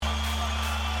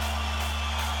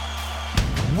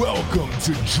Welcome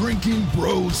to Drinking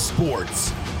Bros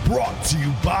Sports, brought to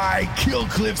you by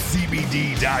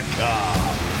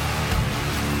KillcliffCBD.com.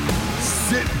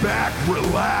 Sit back,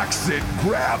 relax, and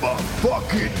grab a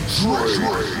fucking drink.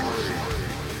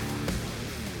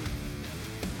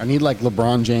 I need like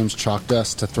LeBron James chalk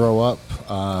dust to throw up.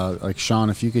 Like Sean,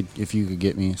 if you could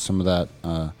get me some of that.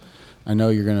 I know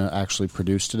you're gonna actually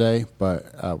produce today, but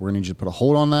we're gonna need you to put a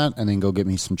hold on that and then go get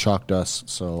me some chalk dust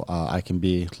so I can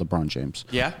be LeBron James.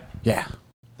 Yeah? Yeah.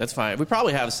 That's fine. We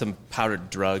probably have some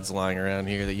powdered drugs lying around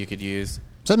here that you could use.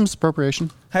 Is that misappropriation?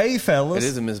 Hey, fellas. It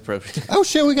is a misappropriation. Oh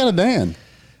shit, we got a Dan.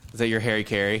 Is that your Harry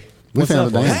Carey? We found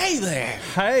a Dan. Hey there!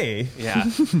 Hey. Yeah.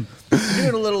 We're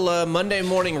doing a little Monday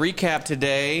morning recap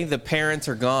today. The parents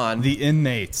are gone. The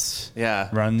inmates Yeah.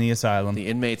 run the asylum. The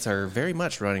inmates are very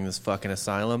much running this fucking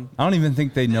asylum. I don't even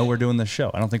think they know we're doing this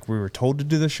show. I don't think we were told to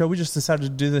do this show. We just decided to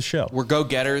do this show. We're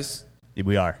go-getters.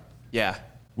 We are. Yeah.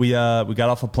 We got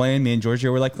off a plane. Me and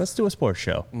Giorgio were like, let's do a sports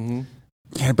show. Mm-hmm.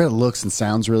 Yeah, I bet it looks and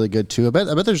sounds really good too. I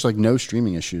bet there's like no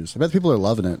streaming issues. I bet people are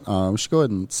loving it. We should go ahead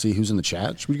and see who's in the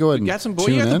chat. Should we go ahead and Got some boys.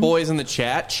 tune You got the in? boys in the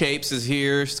chat. Chapes is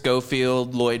here.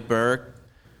 Schofield, Lloyd Burke,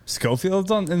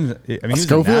 Schofield's on. I mean, he's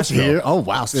Schofield's in Nashville. here. Oh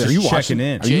wow, Just are you checking watching?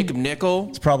 in. Jacob Nickel.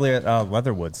 It's probably at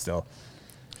Leatherwood still.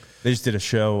 They just did a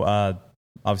show.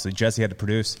 Obviously, Jesse had to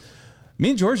produce. Me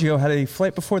and Giorgio had a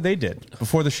flight before they did,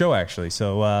 before the show actually.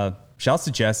 So shouts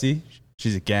to Jesse.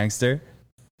 She's a gangster.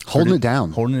 Holding it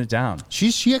down. Holding it down.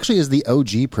 She actually is the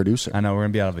OG producer. I know we're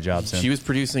gonna be out of a job soon. She was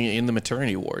producing in the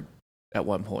maternity ward at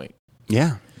one point,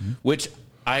 Yeah. which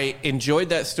I enjoyed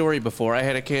that story before I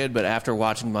had a kid, but after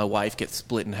watching my wife get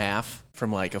split in half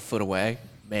from like a foot away,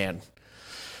 man,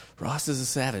 Ross is a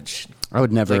savage. I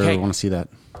would never Like, hey. want to see that.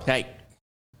 Hey,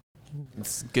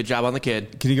 it's good job on the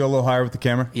kid. Can you go a little higher with the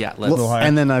camera? Yeah, A let's. little higher.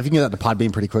 And then if you can get that to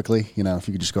Podbean pretty quickly, if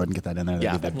you could just go ahead and get that in there,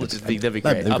 Yeah, that'd be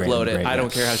great. Upload it. I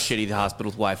don't care how shitty the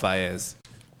hospital's Wi-Fi is.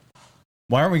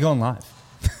 Why aren't we going live?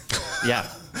 Yeah.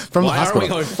 From the Why aren't hospital. we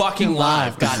going fucking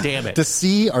live? God damn it. To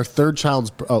see our third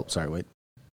child's... Oh, sorry, wait.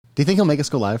 Do you think he'll make us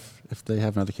go live if they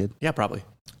have another kid? Yeah, probably.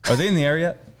 Are they in the air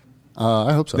yet?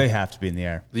 I hope so. They have to be in the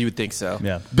air. You would think so.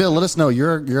 Yeah. Bill, let us know.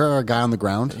 You're a guy on the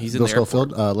ground. He's in Bill the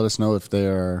Schofield. Let us know if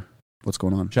they're... What's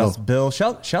going on? Shouts to Bill.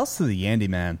 Shouts to the Yandy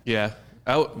man. Yeah.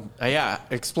 Oh, yeah.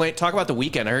 Talk about the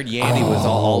weekend. I heard Yandy was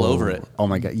all over it. Oh,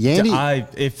 my God. Yandy...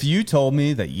 If you told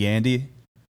me that Yandy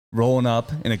rolling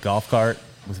up in a golf cart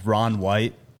with Ron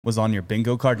White was on your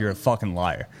bingo card, you're a fucking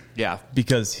liar. Yeah.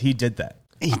 Because he did that.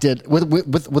 He did.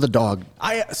 With a dog.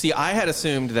 I had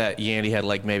assumed that Yandy had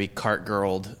like maybe cart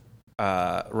girled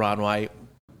Ron White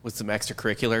with some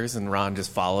extracurriculars and Ron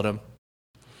just followed him.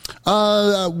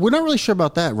 We're not really sure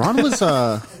about that. Ron was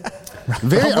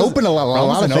very open a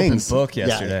lot of an things. open book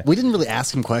yesterday. Yeah, we didn't really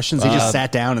ask him questions. He just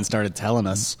sat down and started telling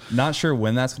us. Not sure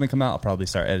when that's going to come out. I'll probably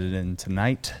start editing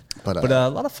tonight. But, a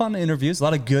lot of fun interviews. A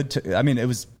lot of good. It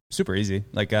was super easy.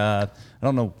 Like I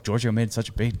don't know. Giorgio made such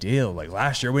a big deal. Like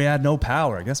last year we had no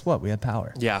power. Guess what? We had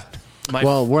power. Yeah.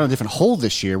 Well, we're on a different hole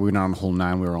this year. We're not on hole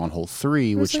 9. We were on hole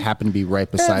 3, which happened to be right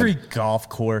beside. Every golf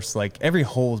course, like every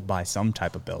hole is by some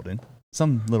type of building,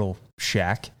 some little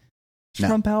shack. Just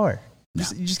run power. No.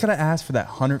 You just gotta ask for that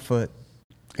 100-foot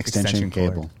extension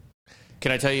cable.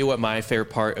 Can I tell you what my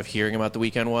favorite part of hearing about the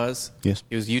weekend was? Yes.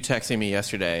 It was you texting me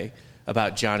yesterday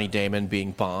about Johnny Damon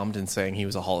being bombed and saying he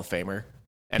was a Hall of Famer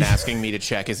and asking me to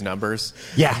check his numbers.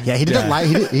 Yeah, he did that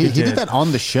live. He did that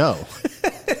on the show.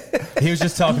 He was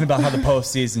just talking about how the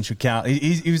postseason should count.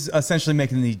 He was essentially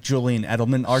making the Julian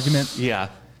Edelman argument. Yeah.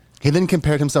 He then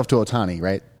compared himself to Ohtani,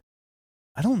 right?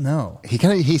 I don't know.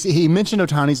 He mentioned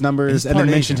Ohtani's numbers and then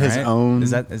mentioned his own.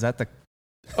 Is that the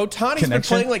Ohtani's been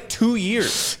playing like 2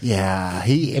 years. Yeah, I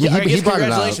he guess brought it up.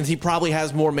 congratulations. He probably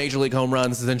has more Major League home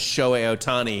runs than Shohei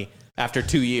Ohtani after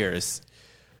 2 years.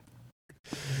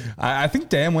 I think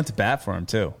Dan went to bat for him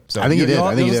too. So I think he did.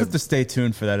 I think he did. have to stay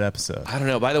tuned for that episode. I don't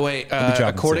know. By the way,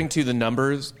 according to the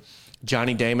numbers,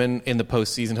 Johnny Damon in the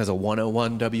postseason has a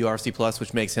 101 WRC plus,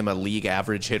 which makes him a league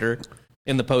average hitter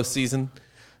in the postseason.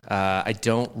 I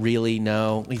don't really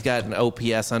know. He's got an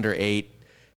OPS under 8.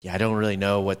 Yeah, I don't really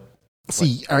know what.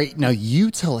 See, all right, now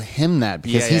you tell him that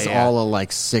because he's all like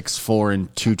 6'4"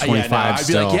 and 225 I'd be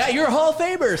still. like, yeah, you're a Hall of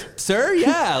Famer, sir.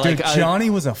 Yeah, Dude, Johnny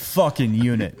was a fucking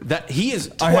unit. That he is.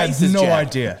 I Twice had as no jacked.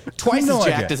 idea. Twice No as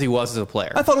jacked idea. as he was as a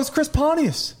player. I thought it was Chris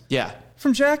Pontius Yeah.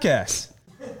 from Jackass.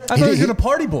 I thought he was going to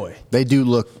party boy. They do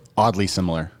look oddly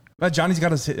similar. Johnny's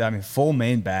got his full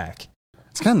main back.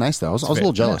 It's kind of nice though. I was a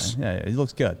little jealous. Yeah, he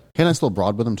looks good. He had a nice little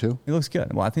broad with him too. He looks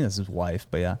good. Well, I think that's his wife,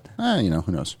 but yeah.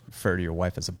 Who knows? Refer to your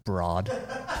wife as a broad.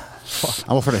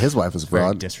 I'll refer to his wife as a Very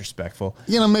broad. disrespectful.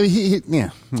 Maybe he I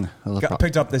love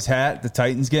Picked up this hat, the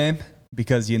Titans game.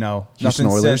 because, nothing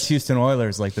Oilers. says Houston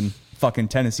Oilers like the fucking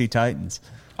Tennessee Titans.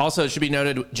 Also, it should be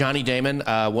noted, Johnny Damon,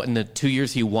 in the 2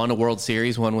 years he won a World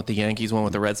Series, one with the Yankees, one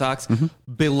with the Red Sox,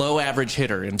 below average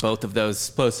hitter in both of those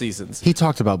postseasons. He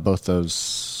talked about both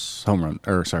those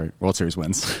World Series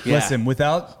wins. Yeah. Listen,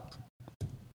 without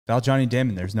Johnny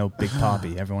Damon, there's no Big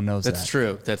Papi. Everyone knows That's that.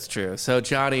 true. That's true. So,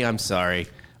 Johnny, I'm sorry.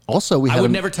 Also, I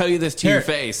would never tell you this to your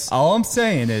face. All I'm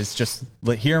saying is just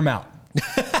hear him out.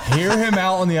 Hear him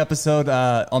out on the episode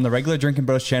on the regular Drinking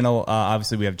Bros channel.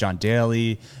 Obviously, we have John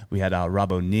Daly. We had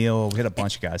Rob O'Neill. We had a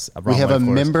bunch of guys. We have a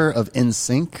member of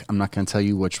NSYNC. I'm not going to tell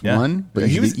you which one, but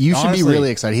you should be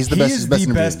really excited. He's the best. He's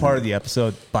the best part of the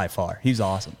episode by far. He's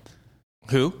awesome.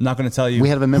 Who? I'm not going to tell you. We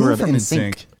have a member of from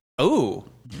NSYNC. Oh,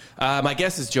 my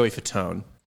guess is Joey Fatone.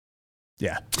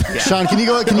 Yeah. Sean, can you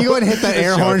go ahead and hit that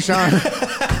air horn, Sean?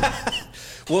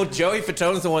 Well, Joey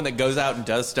Fatone's the one that goes out and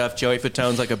does stuff. Joey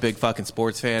Fatone's like a big fucking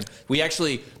sports fan. We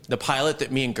actually, the pilot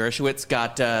that me and Gershowitz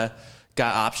got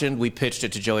optioned, we pitched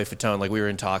it to Joey Fatone. Like, we were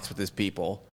in talks with his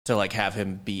people to like have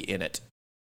him be in it,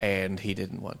 and he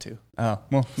didn't want to. Oh,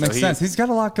 well, makes sense. He's got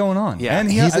a lot going on. Yeah.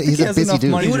 And He's a busy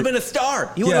dude. He would have been a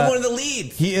star. He would have been one of the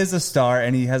leads. He is a star,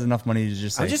 and he has enough money to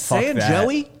just say, I'm just fuck saying, that.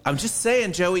 Joey. I'm just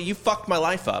saying, Joey, you fucked my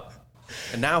life up.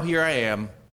 And now here I am,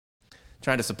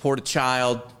 trying to support a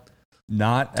child,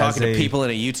 Not talking as to people in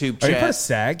a YouTube chat. Are you part of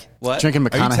SAG? What? Drinking Are you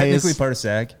technically McConaughey's. part of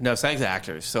SAG? No, SAG's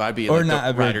actors, so I'd be Or like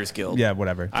not, the Writers Guild. Yeah,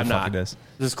 whatever. I'm the fuck not. It is.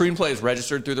 The screenplay is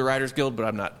registered through the Writers Guild, but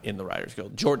I'm not in the Writers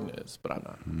Guild. Jordan is, but I'm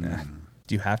not.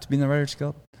 Do you have to be in the Writers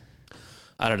Guild?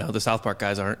 I don't know. The South Park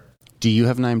guys aren't. Do you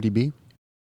have an IMDb?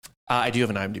 I do have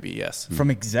an IMDb, yes. From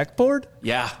exec board?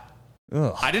 Yeah.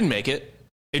 Ugh. I didn't make it.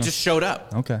 It just showed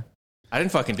up. Okay. I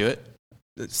didn't fucking do it.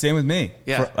 Same with me.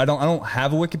 Yeah. I don't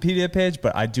have a Wikipedia page,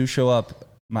 but I do show up.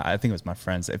 I think it was my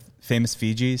friends, Famous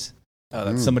Fijis. Oh,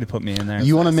 that's Somebody put me in there.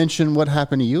 You want to mention what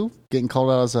happened to you getting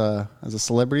called out as a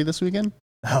celebrity this weekend?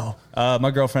 Oh, my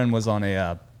girlfriend was on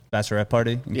a bachelorette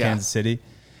party in Kansas City,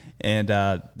 and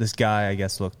this guy, I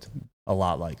guess, looked a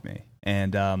lot like me.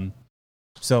 And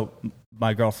so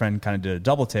my girlfriend kind of did a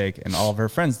double take, and all of her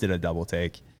friends did a double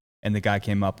take. And the guy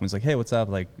came up and was like, "Hey, what's up?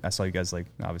 Like, I saw you guys, like,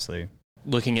 obviously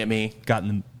looking at me. got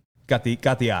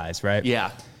the eyes, right?" Yeah.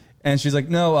 And she's like,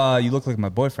 "No, you look like my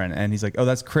boyfriend." And he's like, "Oh,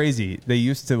 that's crazy. They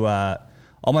used to.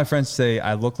 All my friends say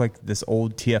I look like this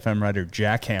old TFM writer,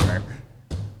 Jack Hammer."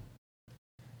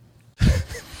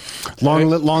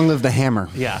 Long live the hammer.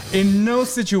 Yeah. In no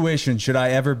situation should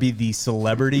I ever be the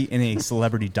celebrity in a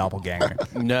celebrity doppelganger.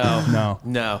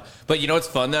 No. But you know what's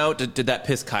fun, though? Did that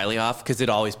piss Kylie off? Because it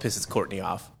always pisses Courtney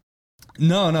off.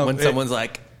 No. When someone's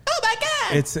like, oh, my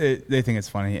God. They think it's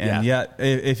funny. And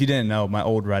if you didn't know, my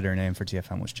old writer name for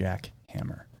TFM was Jack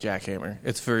Hammer. Jack Hammer.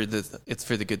 It's for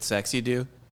the good sex you do.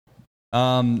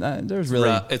 There's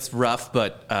really... It's rough,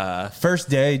 but... First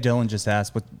day, Dylan just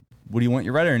asked, what do you want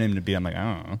your writer name to be? I'm like,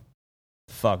 I don't know.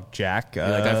 Fuck, Jack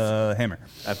Hammer.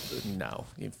 No.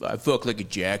 I fuck like a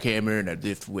jackhammer and I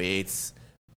lift weights.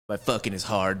 My fucking is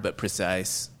hard but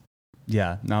precise.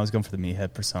 Yeah, no, I was going for the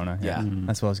meathead persona. Yeah. Mm-hmm.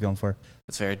 That's what I was going for.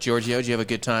 That's fair. Giorgio, did you have a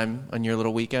good time on your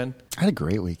little weekend? I had a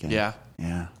great weekend. Yeah.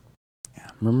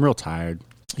 I'm real tired.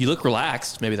 You look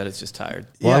relaxed. Maybe that is just tired.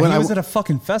 Yeah, he was at a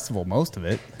fucking festival, most of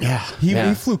it. Yeah.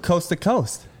 He flew coast to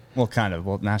coast. Well, kind of.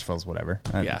 Well, Nashville's whatever.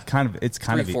 Yeah. It's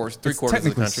kind of three-quarters technically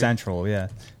of the country. central, yeah.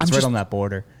 I'm It's right just on that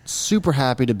border. Super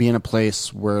happy to be in a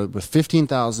place where with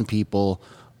 15,000 people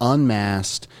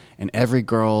unmasked and every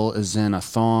girl is in a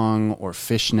thong or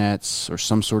fishnets or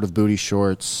some sort of booty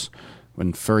shorts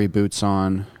with furry boots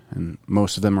on, and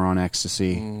most of them are on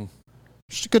ecstasy.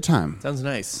 Just a good time. Sounds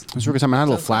nice. It was a good time. I had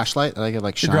a little flashlight that I could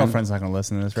like Your shine. girlfriend's not going to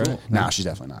listen to this, right? Cool. No, she's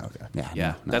definitely not. Okay.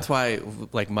 Yeah. No. That's why,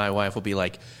 like, my wife will be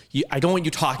like, I don't want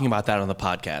you talking about that on the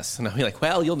podcast. And I'll be like,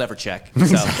 well, you'll never check.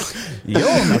 So, You'll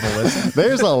never listen.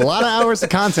 There's a lot of hours of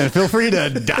content. Feel free to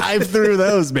dive through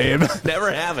those, babe.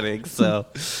 never happening. So,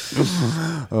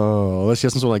 Oh, let's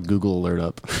get some sort of like Google alert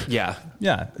up. yeah.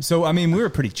 Yeah. So, I mean, we were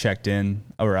pretty checked in,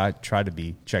 or I tried to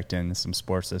be checked in to some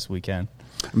sports this weekend.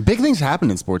 Big things happened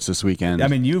in sports this weekend. I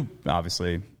mean, you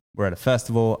obviously were at a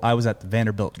festival. I was at the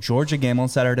Vanderbilt, Georgia game on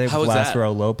Saturday How with was that?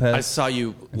 Lazaro Lopez. I saw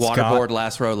you And waterboard Scott.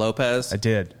 Lazaro Lopez. I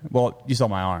did. Well, you saw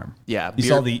my arm. Yeah, You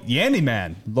saw the Yandy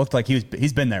man. Looked like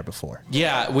he's been there before.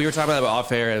 Yeah, we were talking about it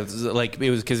off air. It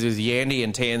was because it was Yandy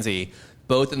and Tansy,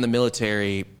 both in the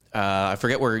military. I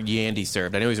forget where Yandy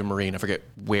served. I know he's a Marine. I forget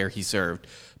where he served.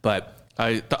 But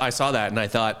I saw that and I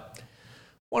thought,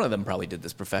 one of them probably did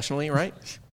this professionally, right?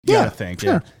 You gotta think.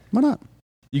 Sure. Yeah. Why not?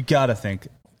 You gotta think.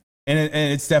 And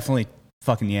it's definitely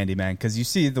fucking Yandy man, because you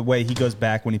see the way he goes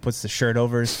back when he puts the shirt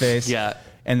over his face. Yeah.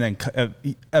 And then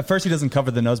at first he doesn't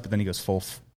cover the nose, but then he goes full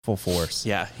full force.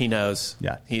 Yeah, he knows.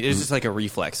 Yeah. It's just like a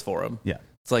reflex for him. Yeah.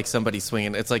 It's like somebody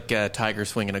swinging. It's like a tiger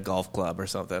swinging a golf club or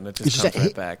something. It just comes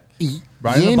right back.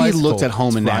 Yandy looked at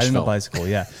home in Riding Nashville. the bicycle,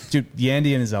 yeah. Dude,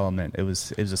 Yandy in his element. It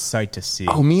was a sight to see.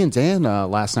 Oh, me and Dan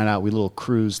last night out, we little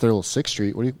cruised their little 6th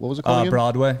Street. What was it called again?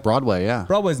 Broadway. Broadway, yeah.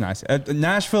 Broadway's nice.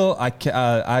 Nashville,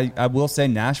 I will say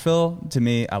Nashville, to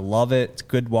me, I love it. It's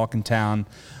good walking town.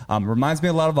 Reminds me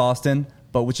a lot of Austin,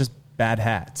 but with just bad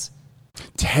hats.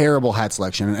 Terrible hat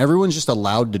selection, and everyone's just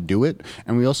allowed to do it.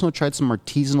 And we also tried some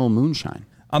artisanal moonshine.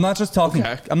 I'm not just talking.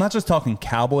 Okay. I'm not just talking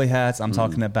cowboy hats. I'm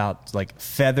talking about like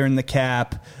feather in the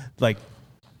cap, like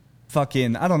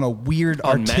fucking I don't know, weird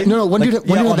On men? No, one dude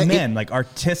had on the- men, like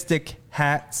artistic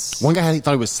hats. One guy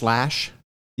thought it was Slash,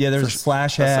 Yeah, there's a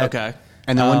Slash hat. Okay.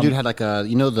 and then one dude had like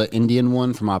the Indian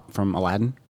one from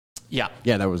Aladdin. Yeah.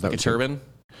 Yeah, that was a turban.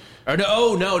 Or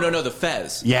no, the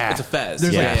fez. Yeah. It's a fez.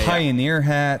 There's yeah, like Pioneer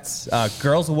hats.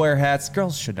 Girls will wear hats.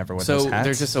 Girls should never wear those So hats.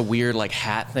 there's just a weird like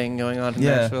hat thing going on in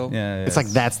yeah, Nashville. yeah. It's like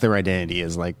that's their identity.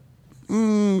 Is like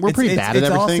we're It's- pretty bad at It's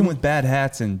everything. Austin with bad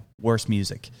hats and worse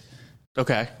music.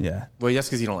 Okay. Yeah. Well, that's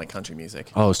because you don't like country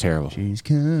music. Oh, it's terrible. She's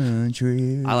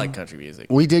country. I like country music.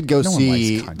 We did go No one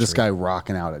see likes country. this guy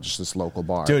rocking out at just this local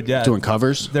bar, Dude, yeah. doing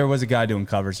covers. There was a guy doing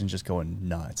covers and just going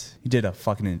nuts. He did a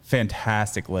fucking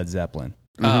fantastic Led Zeppelin.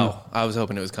 Oh, I was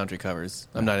hoping it was country covers.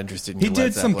 I'm not interested in He your did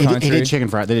Led some Zeppelin. country. He did chicken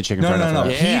fry. They did chicken fry. No.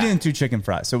 Yeah. He didn't do chicken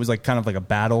fry. So it was like kind of like a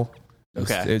battle. It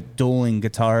was, Okay. dueling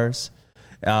guitars.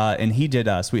 And he did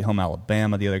Sweet Home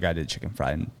Alabama. The other guy did chicken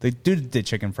fry. And the dude that did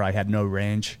chicken fry had no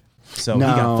range. So he No.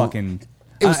 got fucking...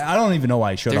 I don't even know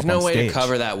why he showed There's up no on way stage. to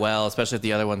cover that well, especially if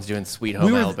the other one's doing Sweet Home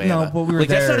We were- Alabama. no, but we were like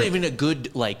that's there- not even a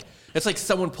good like. It's like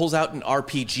someone pulls out an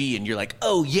RPG and you're like,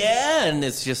 oh yeah, and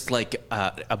it's just like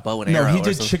a bow and No, arrow. he or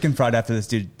did something. chicken fried after this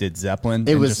dude did Zeppelin.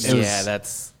 It and was- just- it was- Yeah,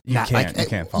 that's you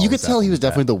can't follow You could tell he was Zeppelin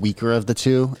definitely with the weaker of the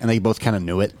two, and they both kind of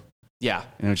knew it. yeah,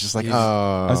 And it was just like, He's- oh,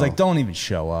 that. I was like, don't even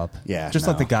show up. Yeah, Just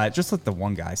no. let the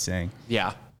one guy sing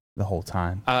yeah. the whole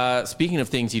time. Speaking of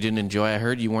things you didn't enjoy, I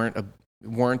heard you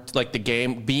weren't like the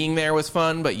game being there was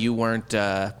fun, but you weren't.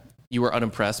 You were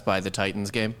unimpressed by the Titans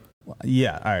game.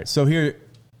 Yeah. All right. So here,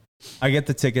 I get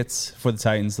the tickets for the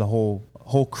Titans. The whole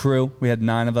crew. We had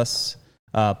 9 of us.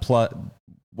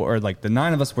 Or like the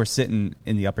 9 of us were sitting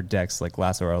in the upper decks, like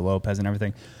Lazaro Lopez and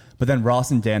everything. But then Ross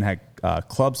and Dan had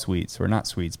club suites, or not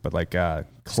suites, but like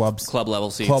club Club level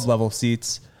seats. Club level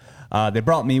seats. They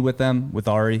brought me with them, with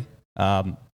Ari.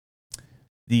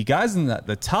 The guys in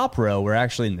the top row were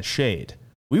actually in the shade.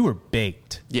 We were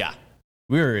baked. Yeah.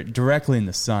 We were directly in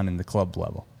the sun in the club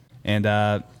level. And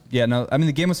the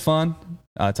game was fun.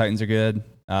 Titans are good.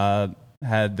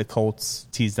 Had the Colts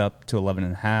teased up to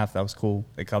 11.5. That was cool.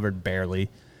 They covered barely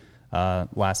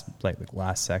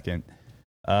last second.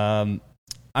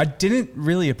 I didn't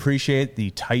really appreciate the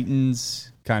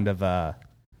Titans kind of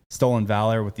stolen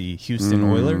valor with the Houston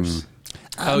Oilers.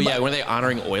 Oh yeah, were they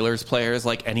honoring Oilers players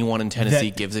like anyone in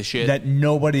Tennessee gives a shit? That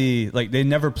nobody, like, they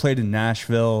never played in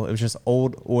Nashville. It was just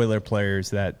old Oiler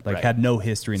players that like Right. had no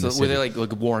history in so the were city. they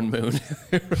like Warren Moon?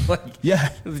 like, Yeah.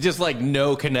 just like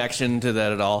no connection to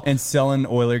that at all. And selling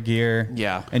Oiler gear.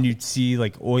 Yeah. And you'd see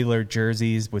like Oiler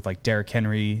jerseys with like Derrick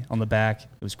Henry on the back. It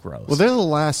was gross. well, they're the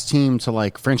last team to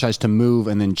like franchise to move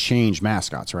and then change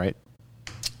mascots, right?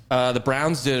 The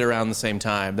Browns did it around the same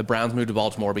time. The Browns moved to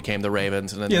Baltimore, became the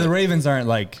Ravens, and then yeah, the Ravens aren't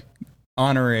like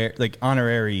honorary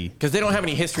because they don't have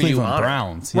any history to Cleveland honor.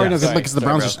 Browns. Right, no, Yes. because the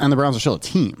Sorry, Browns bro. and the Browns are still a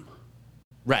team.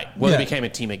 Right. Well, Yeah. they became a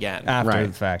team again. After Right.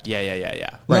 the fact. Yeah. Right.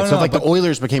 No, so no, if like the but-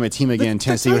 Oilers became a team again,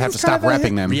 Tennessee would have to Titans stop kind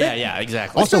of repping them. Yeah.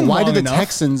 Exactly. Also, been why long did the enough.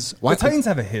 Texans? Why The Titans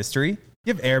have a history.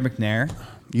 You have Air McNair.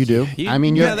 You do? I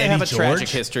mean, you yeah, have they have a Eddie tragic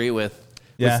George. history with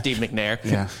Yeah. Steve McNair.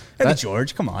 yeah. Eddie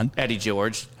George, come on. Eddie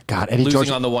George. God, Eddie losing George.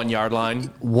 on the 1 yard line.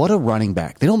 What a running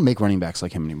back! They don't make running backs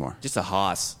like him anymore. Just a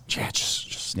hoss. Yeah,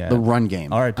 just Yeah. the run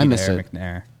game. R.I.P. I miss Air it.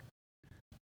 McNair.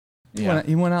 Yeah.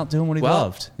 He went out doing what he Well,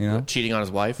 loved. You know. cheating on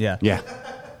his wife. Yeah. Yeah.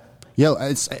 Yo,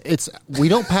 it's we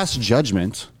don't pass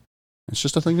judgment. It's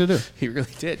just a thing to do. He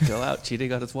really did go out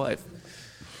cheating on his wife.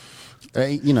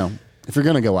 You know, if you're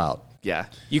gonna go out, Yeah.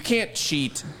 You can't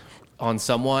cheat on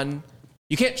someone.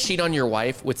 You can't cheat on your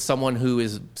wife with someone who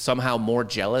is somehow more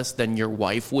jealous than your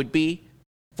wife would be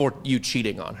for you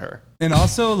cheating on her. And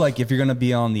also, like, if you're going to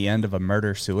be on the end of a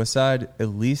murder-suicide, at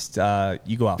least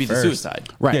you go out Be first. the suicide.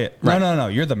 right? Yeah. right. No.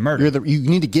 You're the murder. You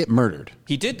need to get murdered.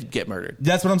 He did get murdered.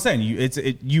 That's what I'm saying.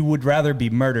 You would rather be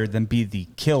murdered than be the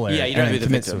killer. Yeah, you'd and rather be the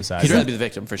commit victim. suicide. You'd rather be the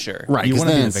victim for sure. Right. You 'cause want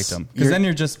to be then the it's- victim because then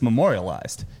you're just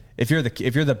memorialized. If you're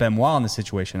the Benoit in the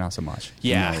situation, not so much.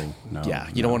 Yeah. No, yeah.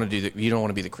 You don't want to do you don't want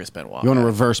to be the Chris Benoit. You want to guy.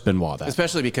 reverse Benoit that.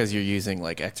 Especially because you're using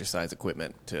like exercise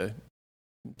equipment to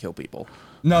kill people.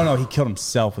 No, he killed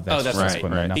himself with that. Oh, that's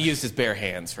right. No. He used his bare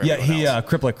hands for he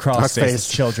crippled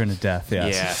cross-faced children to death.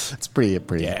 Yes. Yeah. It's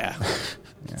pretty. Yeah.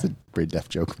 It's a pretty deaf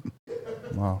joke.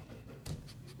 Wow.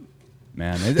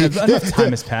 Man, enough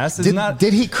time has passed.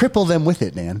 Did he cripple them with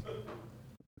it, man?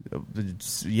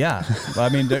 Yeah. I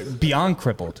mean, they're beyond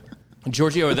crippled.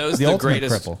 Giorgio, are those the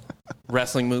greatest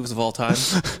wrestling moves of all time?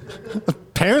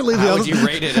 Apparently, how would you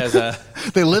rate it as a...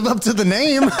 They live up to the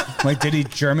name. Like, did he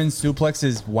German suplex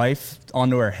his wife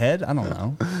onto her head? I don't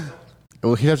know.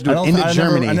 Well, he'd have to do it into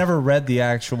Germany. I never read the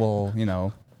actual,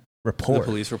 report. The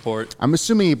police report. I'm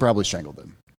assuming he probably strangled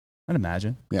him. I'd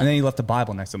imagine. Yeah. And then he left the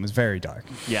Bible next to him. It was very dark.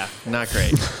 Yeah, not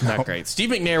great. Not great. Steve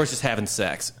McNair was just having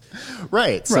sex.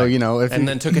 Right. So,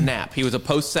 then took a nap. He was a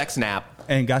post-sex nap.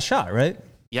 And got shot, right?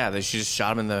 Yeah, they should just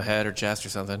shot him in the head or chest or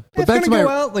something. But back to go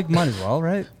out, might as well,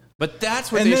 right? But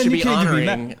that's what they should be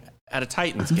honoring at a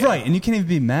Titans game. Right, and you can't even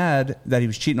be mad that he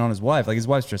was cheating on his wife. Like, his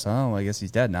wife's just, I guess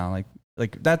he's dead now.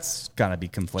 Like that's gotta be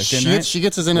conflicting, right? She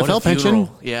gets his NFL pension.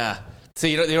 Yeah. So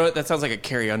you know what? That sounds like a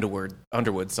Carrie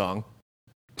Underwood song.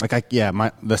 Like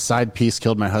the side piece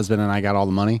killed my husband and I got all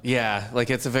the money. Yeah, like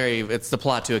it's the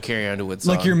plot to a Carrie Underwood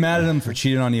song. Like you're mad at him for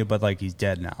cheating on you, but like he's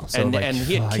dead now. So and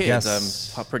he had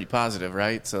kids. I'm pretty positive,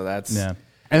 right? So that's yeah.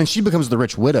 And then she becomes the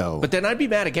rich widow. But then I'd be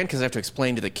mad again because I have to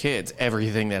explain to the kids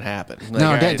everything that happened. Like,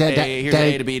 no, here's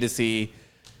A to B to C.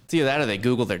 It's either that or they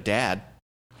Google their dad.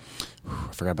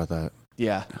 I forgot about that.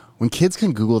 Yeah. When kids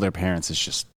can Google their parents, it's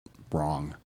just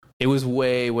wrong. It was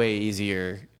way, way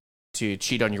easier to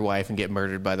cheat on your wife and get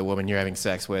murdered by the woman you're having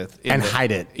sex with.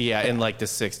 Hide it. Yeah, in like the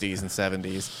 60s and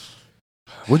 70s.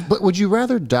 Would you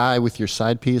rather die with your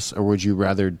side piece or would you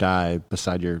rather die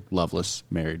beside your loveless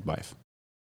married wife?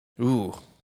 Ooh.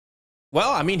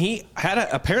 Well, I mean, he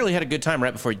apparently had a good time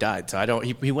right before he died, so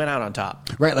he went out on top.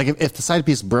 Right, like if the side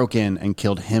piece broke in and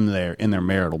killed him there in their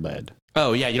marital bed.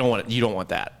 Oh yeah, you don't want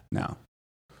that. No.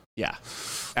 Yeah.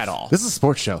 At all. This is a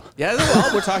sports show. Yeah,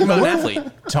 well, we're talking about an athlete.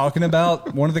 Talking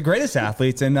about one of the greatest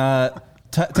athletes in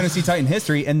Tennessee Titan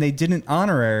history, and they didn't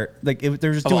honor her. Like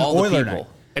they're just doing Oiler night.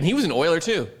 And he was an Oiler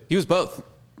too. He was both.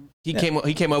 He came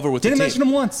over with. Didn't the mention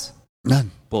him once.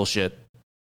 None. Bullshit.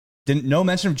 No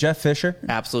mention of Jeff Fisher.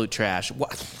 Absolute trash.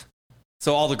 What?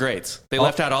 So all the greats. They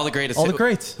left out all the greatest. All the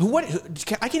greats.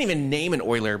 I can't even name an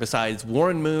Oiler besides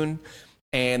Warren Moon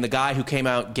and the guy who came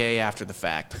out gay after the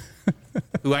fact.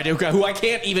 who I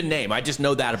can't even name. I just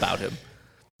know that about him.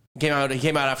 He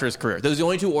came out after his career. Those are the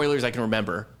only two Oilers I can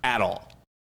remember at all.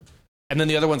 And then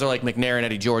the other ones are like McNair and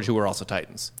Eddie George, who were also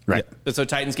Titans. Right. Yeah. So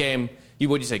Titans game,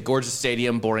 what'd you say? Gorgeous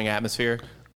stadium, boring atmosphere?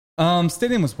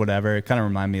 Stadium was whatever. It kind of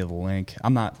reminded me of the Link.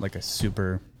 I'm not like a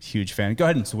super huge fan. Go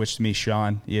ahead and switch to me,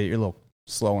 Sean. Yeah, you're a little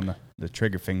slow on the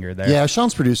trigger finger there. Yeah,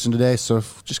 Sean's producing today, so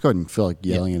just go ahead and feel like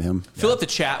yelling at him. Fill up the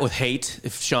chat with hate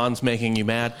if Sean's making you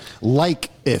mad. Like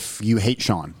if you hate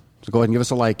Sean. So go ahead and give us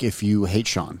a like if you hate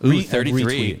Sean. Ooh,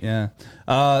 33. Retweet, yeah.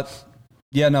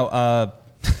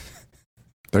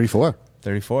 34.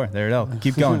 34. There you go.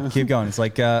 Keep going. Keep going. It's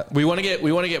like we want to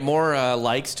get more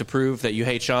likes to prove that you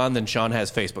hate Sean than Sean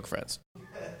has Facebook friends.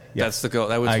 Yeah. That's the goal.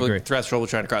 That was the threshold we're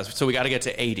trying to cross. So we got to get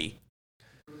to 80.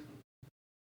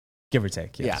 Give or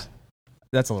take, yes. Yeah.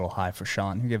 That's a little high for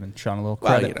Sean. You're giving Sean a little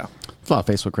credit. Well, It's a lot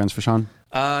of Facebook friends for Sean.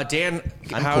 Dan,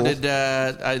 how did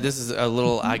this is a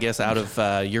little, I guess, out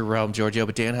of your realm, Giorgio,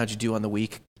 but Dan, how'd you do on the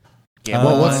week?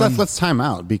 Well, let's time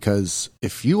out, because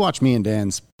if you watch me and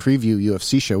Dan's preview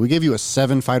UFC show, we gave you a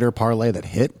 7-fighter parlay that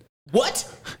hit. What?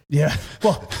 Yeah.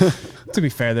 Well, to be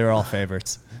fair, they were all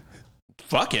favorites.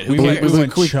 Fuck it. We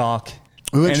went chalk.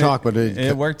 We went chalk, but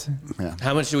it worked. Yeah.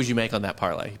 How much would you make on that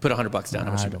parlay? You put $100 down.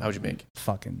 How would you make?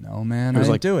 Fucking no, man. I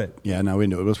didn't do it. Yeah, no, we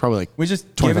didn't do it. It was probably like we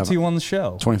just gave it to you on the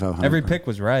show. 2,500. Every pick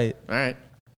was right. All right.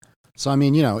 So I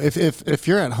mean, if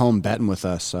you're at home betting with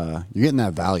us, you're getting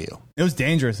that value. It was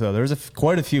dangerous though. There was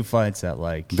quite a few fights that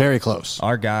very close.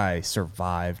 Our guy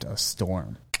survived a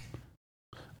storm.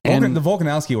 And the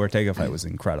Volkanovski Ortega fight was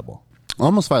incredible.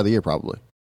 Almost fight of the year, probably.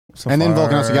 Then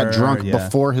Volkanovski got drunk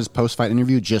before his post-fight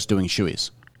interview, just doing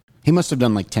shoeies. He must have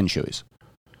done like 10 shoeies.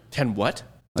 10 what?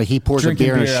 Like he pours a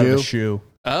beer in a shoe.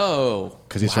 Oh,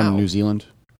 because he's from New Zealand.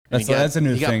 That's a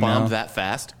new thing. He got bombed that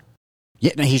fast.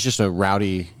 Yeah, no, he's just a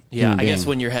rowdy. Yeah, I guess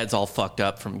when your head's all fucked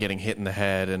up from getting hit in the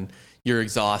head and you're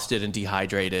exhausted and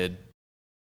dehydrated.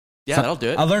 Yeah, that'll do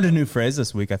it. I learned a new phrase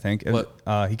this week, I think. What?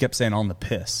 He kept saying on the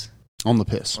piss. On the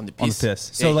piss. On the piss. On the piss.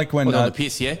 So like when on the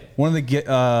piss, yeah. One of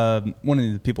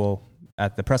the people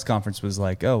at the press conference was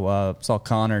like, saw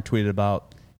Connor tweeted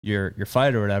about your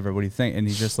fight or whatever. What do you think? And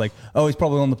he's just like, he's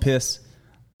probably on the piss.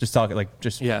 Just talking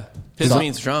yeah. Piss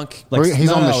means drunk. Like,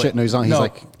 he's on the shit. No, he's on. He's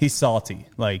like he's salty.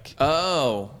 Like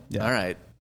all right.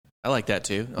 I like that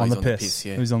too. On the piss.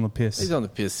 Yeah. He's on the piss. He's on the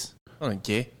piss. I don't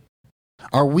care.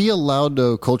 Are we allowed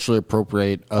to culturally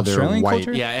appropriate other Australian white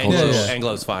culture? Yeah, Anglo's, Yeah.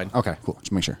 Anglo's fine. Okay, cool.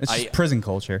 Just make sure. It's just prison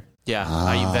culture. Yeah,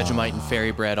 I eat Vegemite and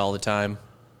fairy bread all the time.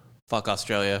 Fuck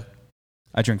Australia.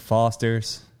 I drink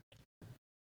Foster's.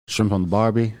 Shrimp on the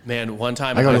Barbie. Man, one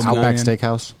time I go to in high school, Outback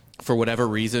Steakhouse. for whatever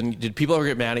reason, did people ever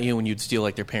get mad at you when you'd steal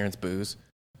like their parents' booze?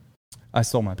 I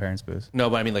stole my parents' booze. No,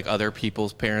 but I mean like other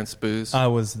people's parents' booze. I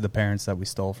was the parents that we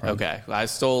stole from. Okay, I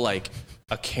stole like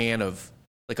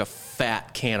a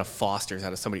fat can of Foster's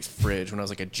out of somebody's fridge when I was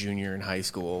like a junior in high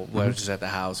school. When I was just at the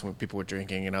house when people were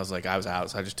drinking, and I was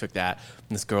out, so I just took that.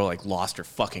 And this girl like lost her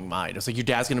fucking mind. It was like, your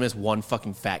dad's gonna miss one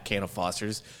fucking fat can of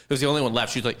Foster's. It was the only one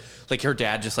left. She's like her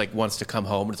dad just like wants to come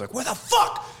home, and it's like, where the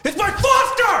fuck is my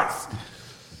Foster's?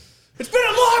 It's been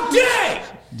a long day.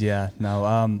 Yeah, no.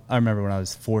 I remember when I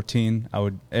was 14,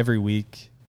 every week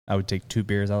I would take 2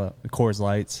 beers out of Coors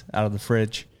Lights out of the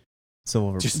fridge,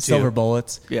 silver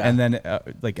bullets, Yeah. and then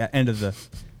like at end of the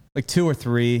 2 or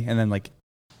 3, and then like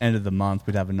end of the month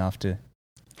we'd have enough to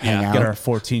Hang out. get our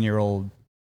 14-year-old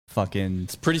fucking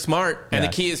Pretty smart. And Yeah.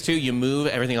 the key is too, you move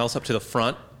everything else up to the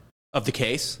front of the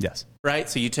case. yes. Right?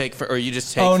 So you take, or you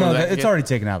just take. Oh from no, the back it's of already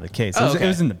taken out of the case. Oh, It okay.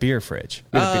 was in the beer fridge.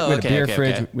 We had a okay, beer okay,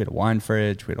 fridge. okay. We had a wine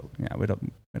fridge. We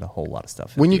had a whole lot of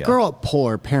stuff. When you grow up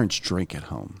poor, parents drink at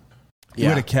home. We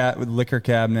had a liquor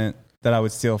cabinet that I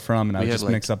would steal from, and I would had, just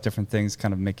like- mix up different things,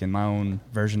 kind of making my own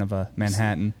version of a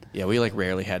Manhattan. Yeah, we like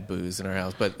rarely had booze in our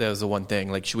house, but that was the one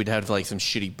thing. Like, we'd have like some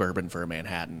shitty bourbon for a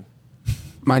Manhattan.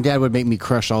 My dad would make me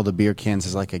crush all the beer cans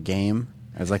as like a game,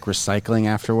 as like recycling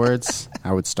afterwards.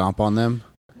 I would stomp on them.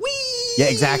 Yeah,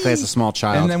 exactly. As a small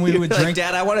child. And then we would Like, drink.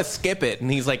 Dad, I want to skip it.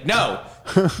 And he's like, no,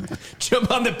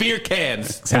 jump on the beer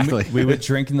cans. exactly. We would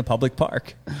drink in the public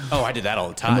park, Oh, I did that all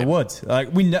the time. in the woods. Like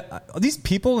these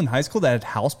people in high school that had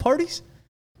house parties.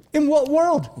 In what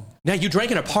world? Now, you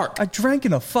drank in a park. I drank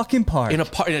in a fucking park.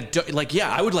 Like, yeah,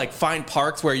 I would like find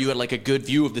parks where you had like a good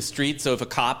view of the street. So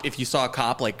if you saw a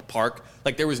cop like park,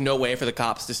 like there was no way for the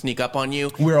cops to sneak up on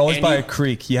you. We were always And by a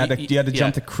creek. You had to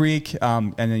jump the creek,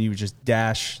 and then you would just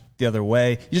dash the other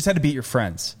way. You just had to beat your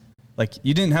friends. Like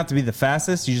you didn't have to be the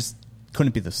fastest. You just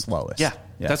couldn't be the slowest. Yeah.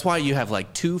 That's why you have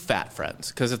like 2 fat friends.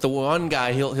 Because if the one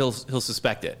guy, he'll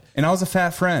suspect it. And I was a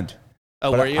fat friend.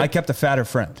 Oh, but were you? I kept a fatter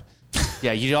friend.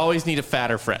 Yeah, you always need a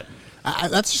fatter friend.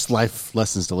 That's just life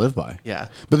lessons to live by. Yeah.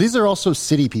 But these are also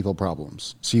city people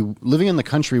problems. See, living in the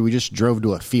country, we just drove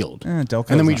to a field.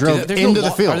 Delco's and then we not. drove There's into no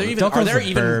the field. Are Delco's there the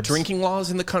even burbs. drinking laws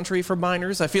in the country for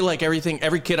minors? I feel like every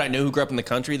kid I knew who grew up in the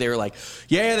country, they were like,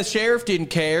 yeah, the sheriff didn't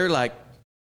care. Like,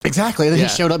 Exactly. And then Yeah.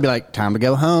 he showed up and be like, time to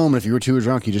go home. And if you were too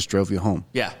drunk, he just drove you home.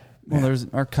 yeah. Well, there's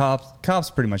our cops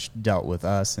pretty much dealt with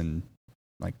us and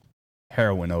like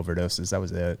heroin overdoses. That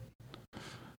was it.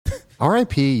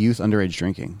 RIP youth underage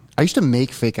drinking. I used to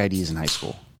make fake IDs in high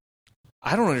school.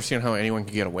 I don't understand how anyone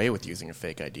could get away with using a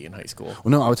fake ID in high school.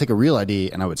 Well, no, I would take a real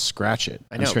ID and I would scratch it.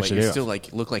 I and know, scratch but the you date off. still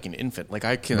like look like an infant. Like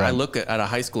I look at a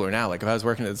high schooler now. Like if I was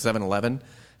working at 7-Eleven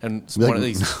and one of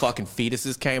these fucking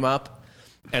fetuses came up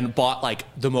and bought like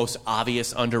the most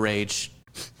obvious underage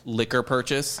liquor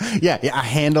purchase, Yeah, a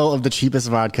handle of the cheapest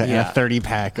vodka and Yeah. a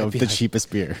 30-pack of the cheapest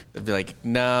beer. I'd be like,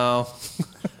 no,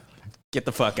 get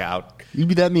the fuck out. You'd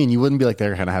be that mean. You wouldn't be like,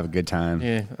 they're going to have a good time.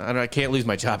 Yeah, I can't lose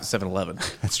my job at 7-Eleven.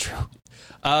 That's true.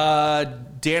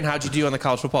 Dan, how'd you do on the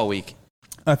college football week?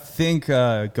 I think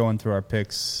going through our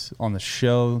picks on the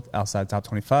show, outside top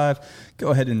 25, go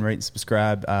ahead and rate and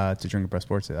subscribe to Drinking Bro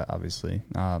Sports, obviously.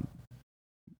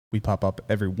 We pop up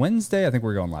every Wednesday. I think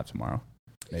we're going live tomorrow.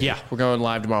 Maybe. Yeah, we're going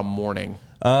live tomorrow morning.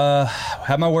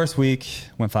 Had my worst week.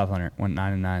 Went 500. Went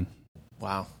 9-9.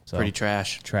 Wow, So- pretty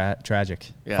trash. Tragic.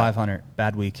 Yeah. 500.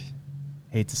 Bad week.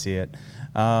 Hate to see it.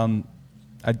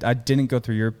 I didn't go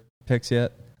through your picks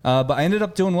yet, but I ended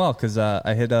up doing well because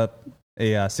I hit up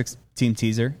a 6-team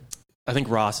teaser. I think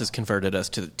Ross has converted us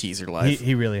to the teaser life.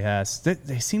 He really has.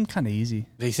 They seem kind of easy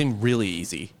They seem really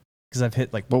easy. because I've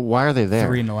hit like But why are they there?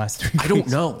 3 in the last 3 weeks. I don't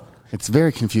know. It's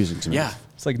very confusing to me. Yeah,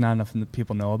 It's like not enough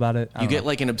people know about it. I you don't get know.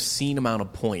 like an obscene amount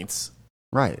of points.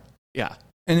 Right. Yeah,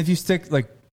 And if you stick, like,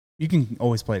 you can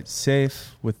always play it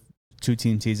safe with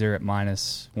 2-team teaser at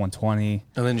minus 120.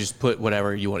 and then just put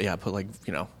whatever you want. Yeah, put like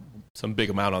some big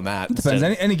amount on that. Depends.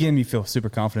 instead. Any game you feel super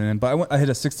confident in. But I hit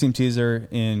a 6-team teaser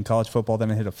in college football,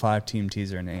 then I hit a 5-team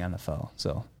teaser in the NFL.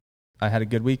 So I had a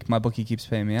good week. My bookie keeps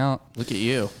paying me out. Look at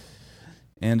you.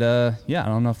 And yeah, I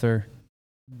don't know if they're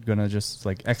going to just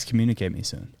like excommunicate me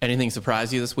soon. Anything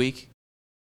surprise you this week?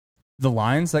 The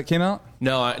lines that came out,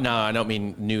 No, I don't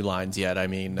mean new lines yet. I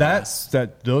mean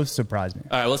those surprised me.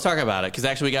 all right, let's talk about it because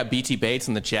actually we got BT Bates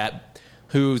in the chat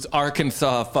whose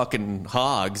Arkansas fucking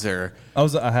Hogs are.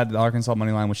 I had the Arkansas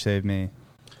money line, which saved me.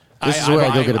 This is where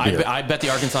I go get a beer. I bet the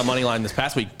Arkansas money line this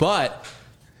past week, but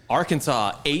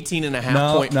Arkansas 18.5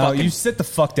 No, point. you sit the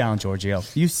fuck down, Giorgio.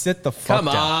 You sit the fuck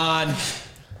down. Come on.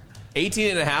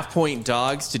 18.5 point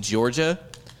dogs to Georgia.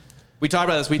 We talked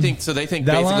about this. They think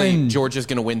that basically line, Georgia's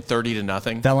going to win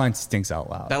 30-0. That line stinks out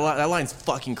loud. That line's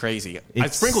fucking crazy. I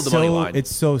It's sprinkled the money line.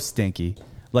 It's so stinky.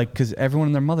 Like, because everyone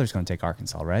and their mother's going to take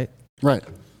Arkansas, right? Right.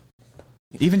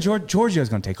 Even Georgio's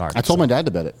going to take Arkansas. I told my dad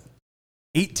to bet it.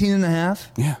 18.5?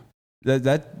 Yeah.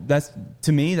 That's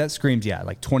to me, that screams,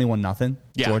 like 21-0,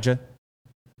 Yeah. Georgia.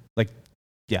 Like,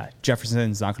 yeah,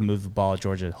 Jefferson's not going to move the ball.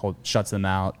 Georgia shuts them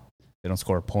out. They don't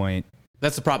score a point.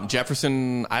 That's the problem.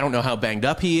 Jefferson, I don't know how banged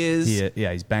up he is.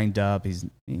 He's banged up. He's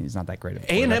not that great.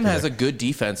 A&M has a good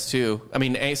defense, too. I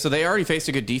mean, so they already faced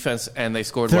a good defense, and they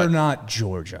scored They're not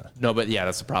Georgia. No, but yeah,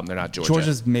 that's the problem. They're not Georgia.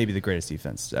 Georgia's maybe the greatest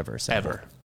defense ever. Ever.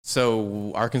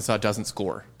 So Arkansas doesn't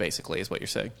score, basically, is what you're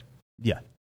saying. Yeah.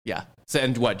 Yeah. So,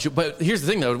 and what? But here's the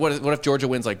thing, though. What if Georgia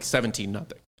wins like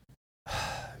 17-0?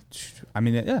 I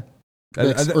mean, yeah.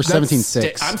 Or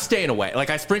 17-6. I'm staying away. Like,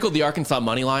 I sprinkled the Arkansas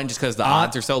money line just because the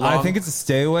odds are so long. I think it's a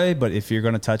stay away, but if you're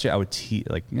going to touch it, I would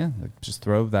just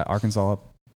throw that Arkansas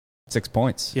up 6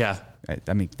 points. Yeah.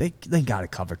 I mean, they got to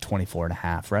cover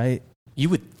 24.5, right? You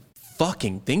would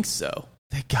fucking think so.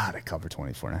 They got to cover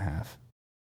 24.5.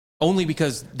 Only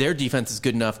because their defense is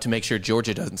good enough to make sure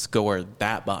Georgia doesn't score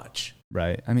that much.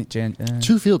 Right. I mean,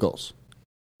 2 field goals.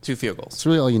 2 field goals. That's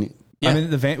really all you need. Yeah. I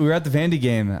mean, we were at the Vandy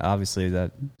game. Obviously,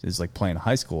 that is like playing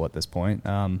high school at this point.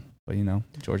 But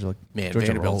Georgia,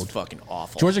 Vanderbilt's rolled. fucking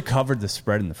awful. Georgia covered the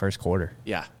spread in the first quarter.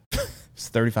 Yeah. It's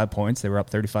 35 points. They were up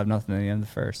 35-0 at the end of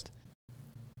the first.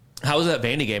 How was that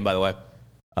Vandy game, by the way?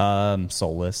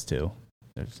 Soulless too.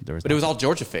 There was But it was all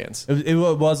Georgia fans. It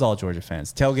was all Georgia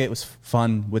fans. Tailgate was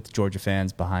fun with Georgia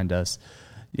fans behind us.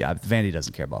 Yeah, Vandy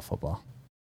doesn't care about football.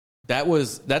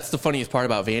 That's the funniest part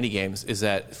about Vandy games is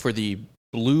that for the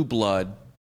blue blood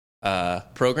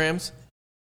programs,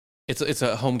 it's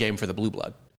a home game for the blue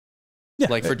blood. Yeah,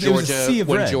 like for it was a Georgia, sea of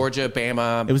when red. Georgia,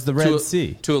 Bama, It was the Red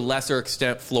Sea. To a lesser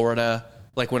extent, Florida,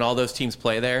 like when all those teams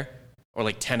play there, or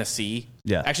like Tennessee.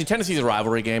 Yeah, actually, Tennessee's a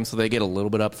rivalry game, so they get a little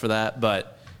bit up for that.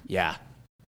 But yeah,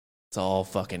 it's all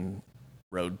fucking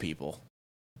road people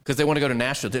because they want to go to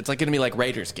Nashville. It's like going to be like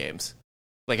Raiders games.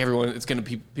 Like everyone, it's going to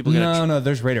be people. No,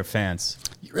 there's Raider fans.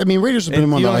 I mean, Raiders have been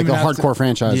one of the hardcore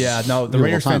franchise. Yeah, no, the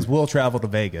Raiders fans will travel to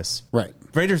Vegas. Right.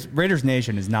 Raiders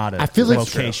Nation is not a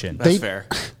location. That's fair.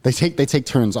 They take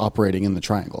turns operating in the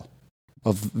triangle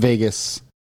of Vegas,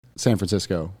 San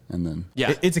Francisco, and then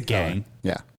it's a gang.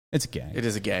 Yeah, it's a gang. It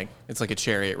is a gang. It's like a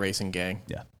chariot racing gang.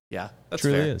 Yeah, that's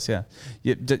truly fair. is. Yeah,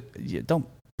 you don't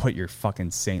put your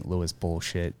fucking St. Louis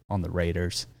bullshit on the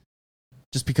Raiders.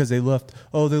 Just because they left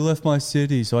my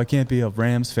city, so I can't be a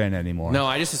Rams fan anymore. No,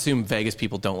 I just assume Vegas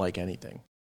people don't like anything.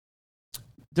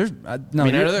 There's no.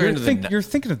 I know you're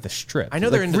thinking of the Strip. I know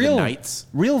they're into the Knights.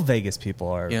 Real Vegas people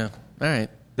are. Yeah. All right.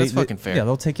 That's fucking fair. Yeah,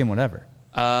 they'll take in whatever.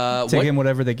 In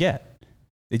whatever they get.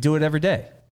 They do it every day.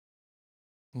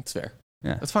 That's fair.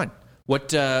 Yeah, that's fine.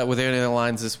 What were there any other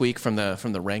lines this week from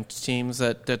the ranked teams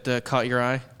that caught your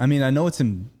eye? I mean, I know it's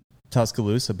in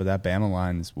Tuscaloosa, but that Bama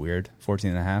line is weird.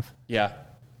 14.5. Yeah.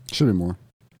 Should be more.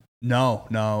 No,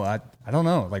 I don't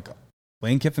know. Like,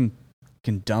 Lane Kiffin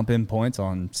can dump in points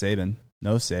on Saban.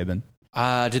 No Saban.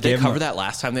 Did they cover that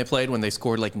last time they played when they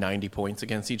scored like 90 points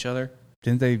against each other?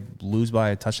 Didn't they lose by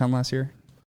a touchdown last year?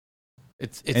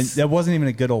 And that wasn't even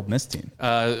a good Ole Miss team.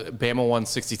 Bama won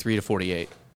 63-48.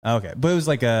 Okay, but it was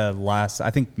like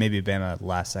I think maybe Bama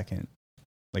last second,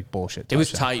 like bullshit touchdown. It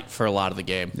was tight for a lot of the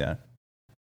game. Yeah.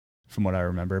 From what I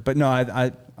remember. But no,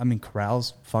 I mean,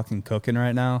 Corral's fucking cooking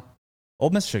right now. Ole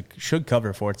Miss should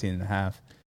cover 14.5.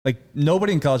 Like,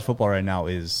 nobody in college football right now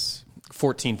is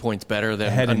 14 points better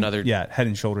than head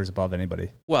and shoulders above anybody.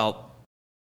 Well,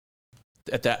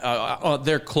 at that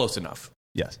they're close enough.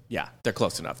 Yes. Yeah, they're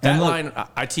close enough. That line,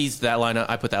 I teased that line.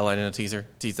 I put that line in a teaser.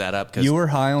 Teased that up because you were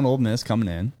high on Ole Miss coming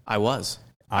in. I was.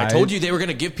 I told you they were going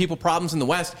to give people problems in the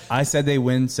West. I said they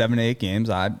win 7 to 8 games.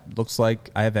 Looks like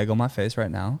I have egg on my face right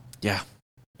now. Yeah.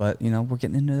 But, we're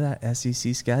getting into that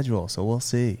SEC schedule, so we'll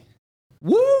see.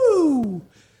 Woo!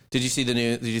 Did you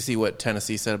see what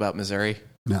Tennessee said about Missouri?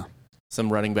 No.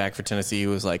 Some running back for Tennessee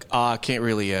was like, I can't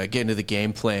really get into the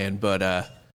game plan, but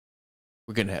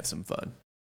we're going to have some fun.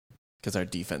 Because our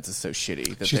defense is so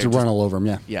shitty. That to run all over them,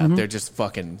 yeah. Yeah, they're just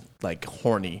fucking like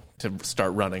horny to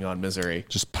start running on Missouri.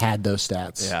 Just pad those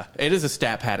stats. Yeah, it is a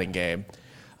stat padding game.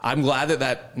 I'm glad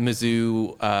that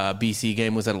Mizzou BC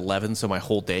game was at 11, so my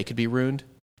whole day could be ruined.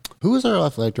 Who is our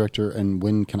athletic director, and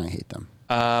when can I hate them?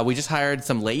 We just hired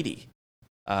some lady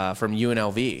from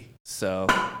UNLV. So,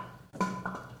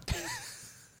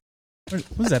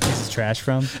 What's that piece of trash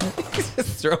from?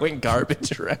 throwing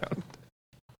garbage around.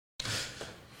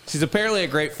 She's apparently a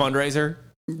great fundraiser.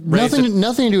 Nothing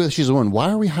to do with she's a woman.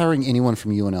 Why are we hiring anyone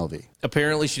from UNLV?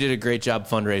 Apparently, she did a great job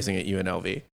fundraising at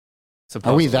UNLV.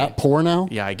 Are we that poor now?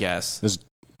 Yeah, I guess. Is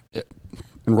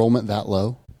enrollment that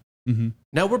low? Mm-hmm.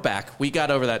 No, we're back. We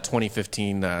got over that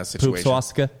 2015 situation. Poop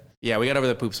swastika? Yeah, we got over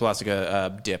the poop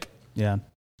swastika dip. Yeah.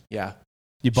 Yeah.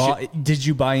 Did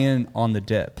you buy in on the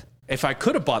dip? If I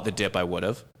could have bought the dip, I would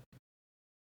have.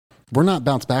 We're not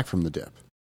bounced back from the dip.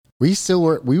 We still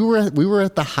were. We were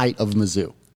at the height of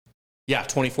Mizzou. Yeah,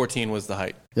 2014 was the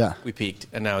height. Yeah, we peaked,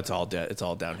 and now it's all dead. It's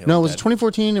all downhill. No, was it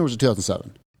 2014 or was it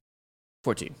 2007?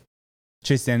 14.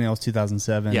 Chase Daniels,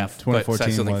 2007. Yeah, 2014 but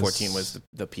I still think 14 was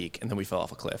the peak, and then we fell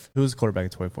off a cliff. Who was the quarterback in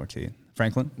 2014?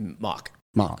 Franklin? Mock.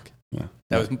 Yeah,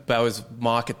 that was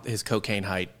Mock at his cocaine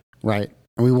height. Right,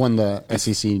 and we won the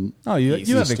SEC. Oh,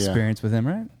 you have experience with him,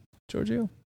 right, Giorgio?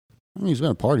 I mean, he's been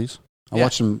at parties. I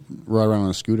watched him ride around on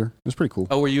a scooter. It was pretty cool.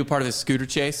 Oh, were you a part of his scooter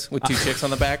chase with two chicks on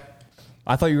the back?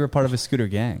 I thought you were part of a scooter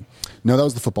gang. No, that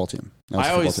was the football team.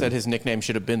 I always said his nickname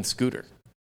should have been Scooter.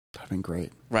 That would have been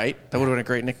great. Right? That would have been a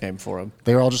great nickname for him.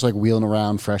 They were all just like wheeling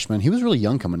around freshmen. He was really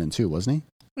young coming in too, wasn't he?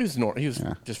 He was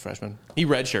just freshman. He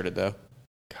redshirted though.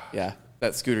 God. Yeah,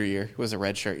 that Scooter year was a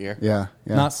redshirt year. Yeah.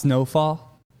 Not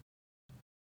Snowfall?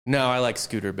 No, I like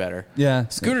Scooter better. Yeah.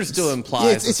 Scooter still implies.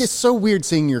 Yeah, it's just so weird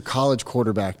seeing your college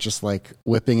quarterback just like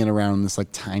whipping it around in this like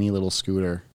tiny little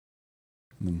scooter.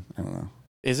 I don't know.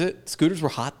 Is it? Scooters were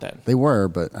hot then. They were,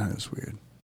 but it was weird.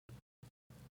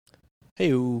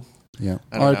 Hey-oo. Yeah.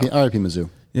 RIP Mizzou.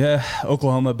 Yeah.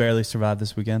 Oklahoma barely survived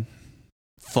this weekend.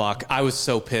 Fuck. I was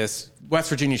so pissed. West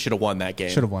Virginia should have won that game.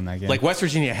 Should have won that game. Like West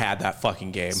Virginia had that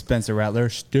fucking game. Spencer Rattler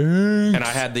stinks. And I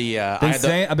had the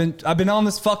I've been on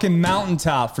this fucking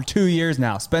mountaintop for 2 years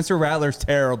now. Spencer Rattler's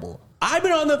terrible. I've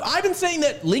been saying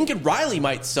that Lincoln Riley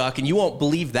might suck, and you won't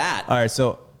believe that. All right,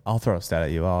 so I'll throw a stat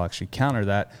at you. I'll actually counter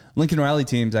that. Lincoln Riley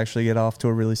teams actually get off to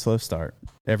a really slow start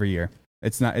every year.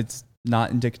 It's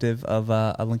not indicative of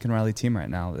a Lincoln Riley team right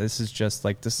now. This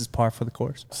is par for the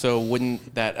course. So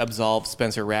wouldn't that absolve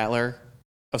Spencer Rattler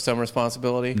of some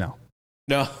responsibility?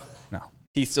 No.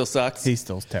 He still sucks? He's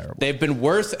still terrible. They've been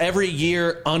worse every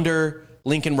year under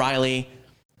Lincoln Riley.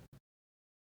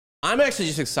 I'm actually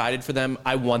just excited for them.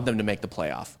 I want them to make the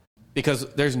playoff because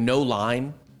there's no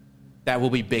line that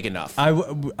will be big enough. I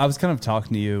was kind of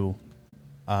talking to you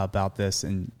about this,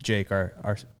 and Jake,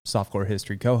 our softcore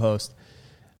history co-host.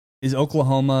 Is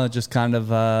Oklahoma just kind of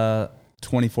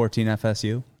 2014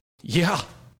 FSU? Yeah,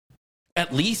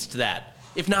 at least that,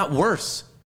 if not worse.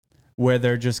 Where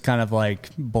they're just kind of like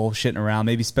bullshitting around.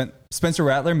 Maybe Spencer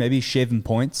Rattler, maybe shaving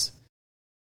points.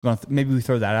 Maybe we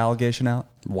throw that allegation out.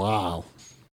 Wow.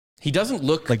 He doesn't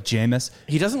look like Jameis.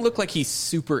 He doesn't look like he's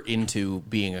super into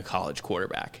being a college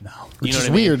quarterback. No, which is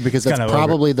weird because that's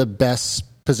probably the best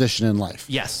position in life.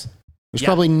 Yes, there's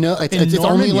probably no. It's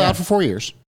only allowed for 4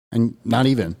 years, and not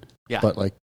even. Yeah, but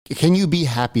like, can you be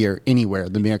happier anywhere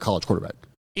than being a college quarterback?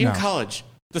 In college,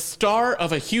 the star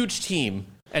of a huge team,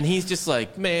 and he's just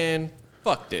like, man,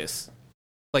 fuck this.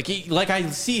 Like I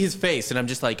see his face, and I'm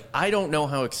just like, I don't know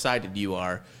how excited you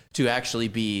are to actually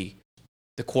be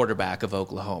the quarterback of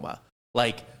Oklahoma.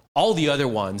 Like all the other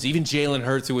ones, even Jalen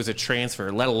Hurts, who was a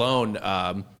transfer, let alone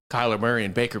Kyler Murray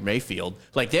and Baker Mayfield,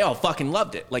 like they all fucking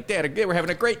loved it. Like they were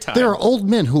having a great time. There are old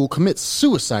men who will commit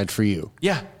suicide for you.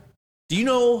 Yeah. Do you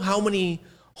know how many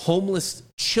homeless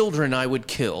children I would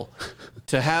kill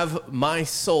to have my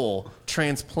soul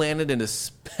transplanted into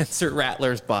Spencer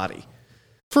Rattler's body?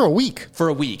 For a week.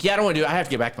 Yeah, I don't want to do it. I have to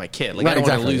get back to my kid. Like, right, I don't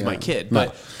want to lose my kid.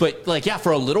 But like, yeah,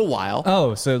 for a little while.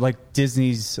 Oh, so like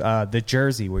Disney's The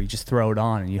Jersey, where you just throw it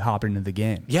on and you hop into the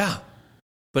game. Yeah.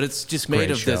 But it's just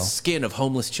made of the skin of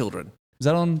homeless children. Is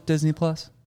that on Disney Plus?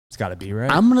 It's got to be,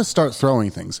 right? I'm going to start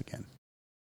throwing things again.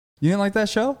 You didn't like that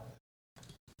show?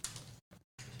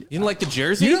 You didn't like The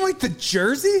Jersey? You didn't like The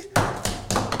Jersey?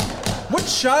 What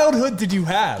childhood did you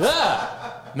have?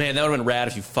 Man, that would have been rad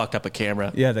if you fucked up a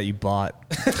camera. Yeah, that you bought,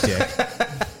 Dick.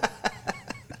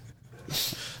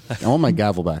 I want my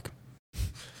gavel back.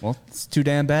 Well, it's too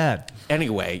damn bad.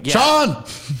 Anyway, yeah. Sean!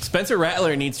 Spencer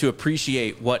Rattler needs to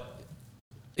appreciate what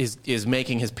is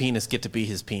making his penis get to be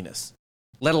his penis.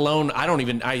 Let alone, I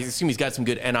assume he's got some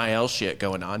good NIL shit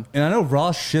going on. And I know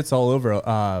Ross shits all over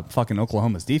fucking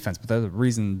Oklahoma's defense, but there's a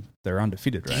reason they're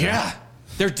undefeated right now. Yeah.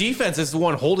 Their defense is the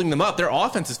one holding them up. Their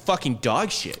offense is fucking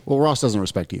dog shit. Well, Ross doesn't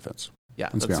respect defense. Yeah,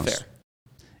 that's fair.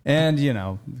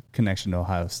 And, connection to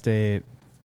Ohio State.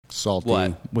 Salty.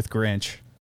 What? With Grinch.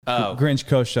 Oh. Grinch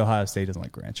coached Ohio State. Doesn't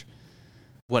like Grinch.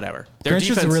 Whatever. Grinch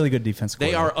is a really good defense.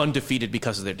 They are undefeated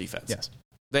because of their defense. Yes.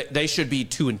 They should be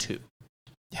 2-2.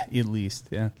 Yeah, at least.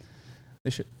 Yeah.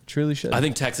 They truly should. I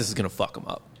think Texas is going to fuck them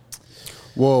up.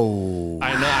 Whoa.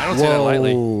 I know. I don't say that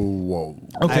lightly. Whoa.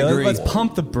 Okay, let's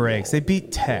pump the brakes. They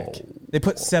beat Tech. They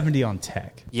put 70 on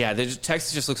Tech. Yeah,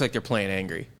 Texas just looks like they're playing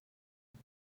angry.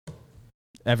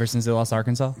 Ever since they lost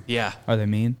Arkansas? Yeah. Are they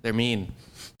mean? They're mean.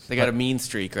 They got a mean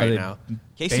streak right now.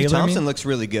 Casey Baylor Thompson mean? looks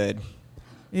really good.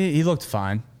 He looked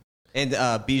fine. And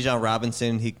Bijan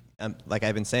Robinson, he like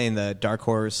I've been saying, the dark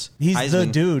horse. He's Heisman,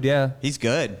 the dude, yeah. He's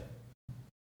good.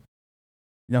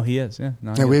 No, he is, yeah.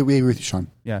 No, Yeah, we agree with you, Sean.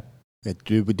 Yeah. Yeah,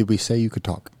 did we say you could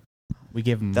talk? We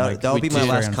gave him That'll be my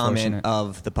last comment unfortunate.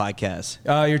 of the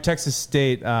podcast. Your Texas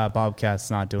State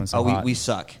Bobcats not doing so hot. We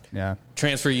suck. Yeah.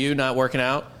 Transfer U not working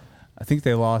out. I think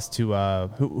they lost to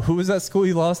who was that school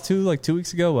you lost to like 2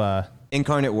 weeks ago?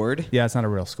 Incarnate Word. Yeah, it's not a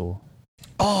real school.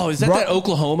 Oh, is that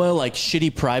Oklahoma like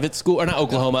shitty private school or not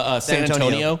Oklahoma? San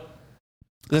Antonio.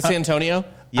 Is that San Antonio?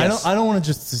 Yes. I don't want to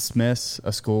just dismiss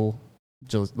a school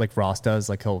just like Ross does.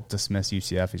 Like he'll dismiss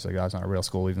UCF. He's like, oh, it's not a real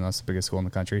school, even though it's the biggest school in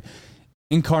the country.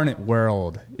 Incarnate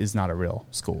World is not a real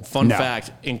school. Fun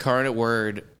fact: Incarnate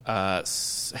Word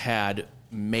had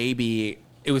maybe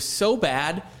it was so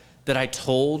bad that I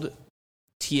told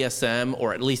TSM,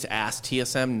 or at least asked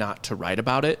TSM not to write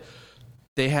about it.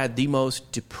 They had the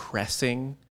most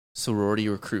depressing sorority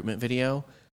recruitment video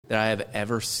that I have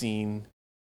ever seen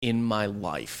in my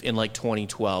life in like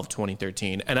 2012,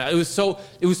 2013. And it was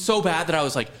so bad that I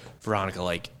was like, Veronica,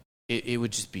 like it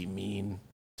would just be mean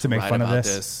to make write fun of about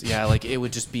this. Yeah, like it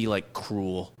would just be like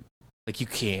cruel. Like you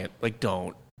can't, like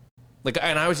don't. Like,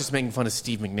 and I was just making fun of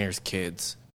Steve McNair's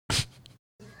kids.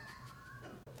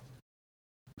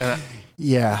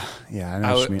 Yeah, I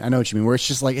know what you mean. I know what you mean. Where it's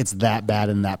just like it's that bad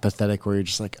and that pathetic. Where you're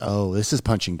just like, oh, this is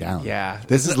punching down. Yeah,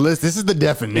 this is the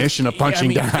definition of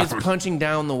punching down. It's punching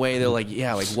down the way they're like,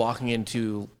 like walking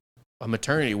into a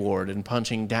maternity ward and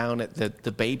punching down at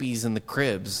the babies in the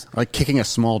cribs, like kicking a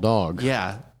small dog.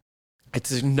 Yeah,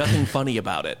 there's nothing funny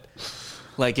about it.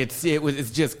 Like it's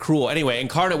just cruel. Anyway,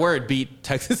 Incarnate Word beat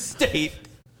Texas State.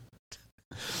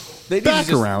 They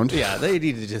around. Yeah, they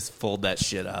need to just fold that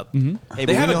shit up. Mm-hmm. Hey,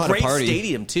 they have a great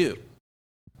stadium too.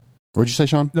 What'd you say,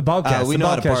 Sean? The Bobcats. We know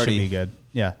how to Bobcats party. should be good.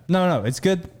 Yeah. No, it's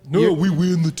good. No, we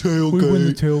win the tailgate. We win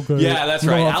the tailgate. Yeah, that's We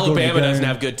don't right. have to go to the Alabama doesn't game.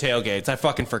 have good tailgates. I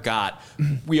fucking forgot.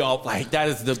 We all like that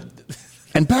is the.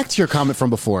 And back to your comment from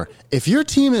before. If your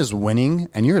team is winning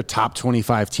and you're a top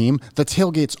 25 team, the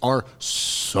tailgates are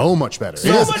so much better.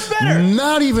 So much better.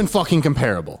 Not even fucking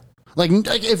comparable. Like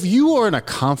if you are in a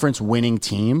conference winning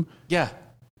team, Yeah.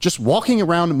 just walking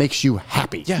around makes you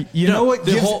happy. Yeah. You know what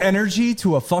the gives whole- energy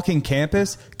to a fucking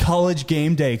campus? College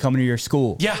game day coming to your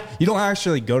school. Yeah. You don't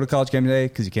actually go to college game day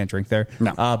because you can't drink there.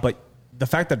 No. But the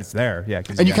fact that it's there, yeah.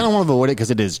 And you kind of want to avoid it because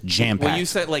it is jam-packed. Well, you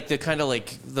said like the kind of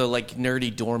like the like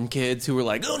nerdy dorm kids who were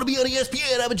like, "Oh, to be on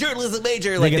ESPN, I'm a journalism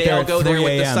major." Like get they there all at go there 3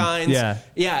 with the a.m.. signs.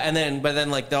 Yeah. And then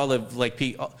like all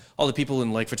the people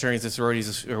in like fraternities and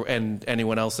sororities and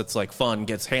anyone else that's like fun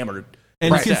gets hammered.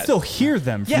 and you instead. can still hear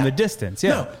them from Yeah. the distance. Yeah.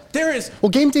 No, there is. Well,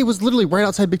 game day was literally right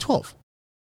outside Big 12.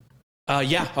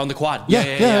 On the quad.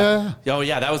 Yeah. Oh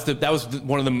yeah, that was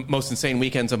one of the most insane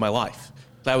weekends of my life.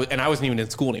 And I wasn't even in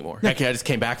school anymore. I just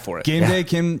came back for it. Game day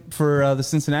came for the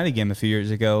Cincinnati game a few years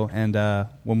ago, and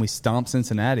when we stomped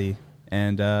Cincinnati,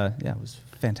 and it was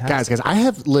fantastic. Guys, I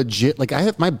have legit,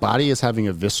 my body is having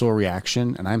a visceral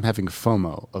reaction, and I'm having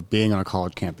FOMO of being on a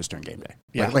college campus during game day.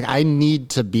 Yeah. Like I need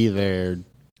to be there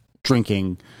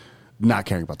drinking, not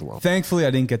caring about the world. Thankfully, I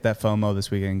didn't get that FOMO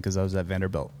this weekend because I was at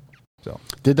Vanderbilt. So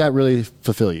Did that really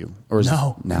fulfill you? Or is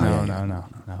no.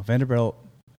 Yeah. Vanderbilt.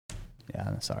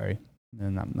 Yeah, sorry.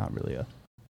 And I'm not really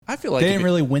I feel like they didn't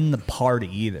really win the party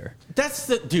either. That's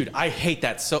the dude. I hate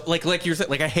that. So like you're saying,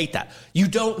 like I hate that. You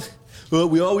don't. Well,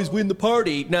 we always win the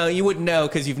party. No, you wouldn't know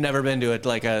because you've never been to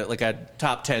like a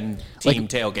top 10 team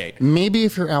tailgate. Maybe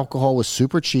if your alcohol was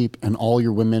super cheap and all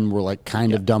your women were like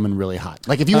kind of dumb and really hot.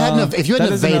 Like if you had that is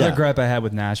Nevada, another gripe I had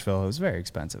with Nashville. It was very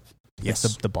expensive. Yes.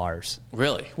 It's the bars.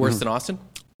 Really worse than Austin.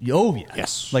 Oh yeah.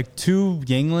 Yes. Like 2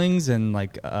 Yinglings and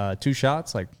like 2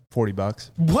 shots, like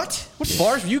 $40. What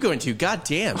bars were you going to? God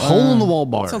damn. hole in the wall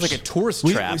bars. Sounds like a tourist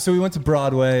trap. So we went to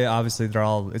Broadway. Obviously, it's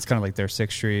kind of like their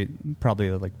 6th Street, probably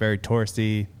like very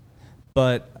touristy.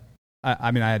 But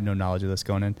I mean, I had no knowledge of this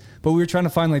going in. But we were trying to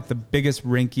find like the biggest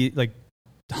honky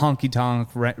tonk,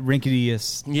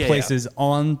 rinketiest places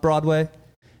on Broadway.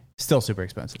 Still super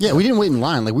expensive. Yeah, we didn't wait in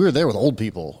line. Like we were there with old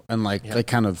people, and like they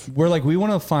kind of We're like, we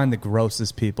want to find the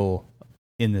grossest people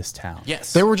in this town.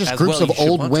 Yes. there were just As groups well, you of should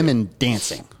old want to. women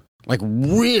dancing, like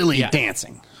really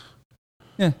dancing.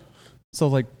 Yeah. So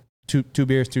like two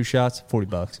beers, 2 shots,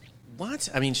 $40. What?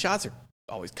 I mean, shots are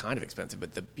always kind of expensive,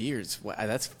 but the beers,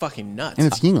 that's fucking nuts. And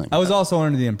it's Yuengling. I was also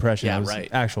under the impression Yeah, it was right.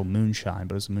 actual moonshine,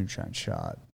 but it was a moonshine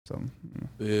shot. So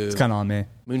Boo. it's kind of on me.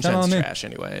 Moonshine's Kinda on me. trash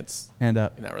anyway. It's Hand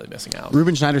up. You're not really missing out.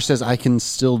 Ruben Schneider says I can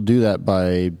still do that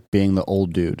by being the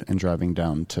old dude and driving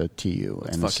down to TU.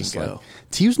 Let's and it's fucking just go.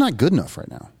 like, TU's not good enough right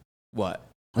now. What?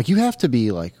 Like you have to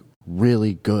be like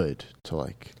really good to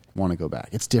like want to go back.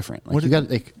 It's different. Like What you did-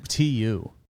 got like TU.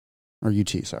 or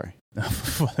UT. Sorry,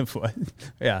 What?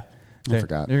 Yeah. I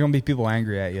forgot. There are going to be people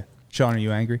angry at you. Sean, are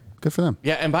you angry? Good for them.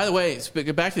 Yeah, and by the way,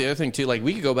 back to the other thing too. Like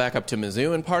we could go back up to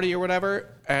Mizzou and party or whatever,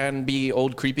 and be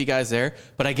old creepy guys there.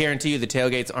 But I guarantee you, the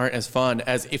tailgates aren't as fun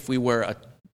as if we were a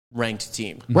ranked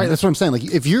team. Right. That's what I'm saying. Like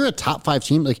if you're a top 5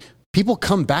 team, like people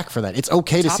come back for that. It's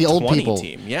okay to Top see old 20 people.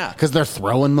 team, yeah. Because they're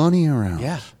throwing money around.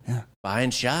 Yeah. Yeah.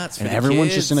 Buying shots, for And the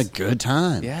everyone's kids. just in a good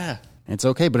time. Yeah. It's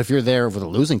okay. But if you're there with a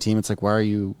losing team, it's like, why are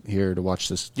you here to watch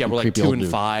this? Yeah, we're like creepy 2 old and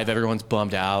dude? 5. Everyone's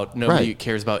bummed out. Nobody Right.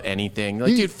 cares about anything. Like,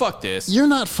 You- dude, fuck this. You're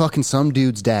not fucking some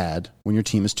dude's dad when your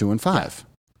team is 2 and 5,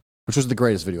 which was the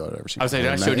greatest video I've ever seen. I was saying,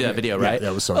 I showed you that video, right? Yeah,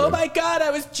 that was so Oh good. my god, I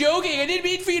was joking. I didn't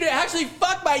mean for you to actually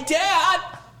fuck my dad.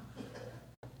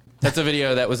 That's a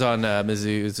video that was on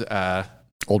Mizzou's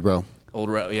Old bro. old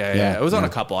row. Yeah, Yeah, It was on yeah.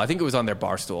 a couple. I think it was on their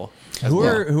Barstool. Who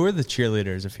are the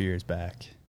cheerleaders a few years back?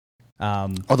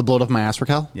 Oh, the blowed up my ass,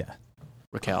 Raquel? Yeah.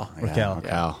 Raquel. Raquel.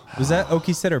 Raquel. Was that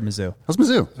Okie State or Mizzou? That was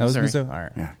Mizzou. That was Missouri. Mizzou? All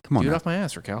right. Yeah, come on. Dude now. off my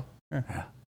ass, Raquel.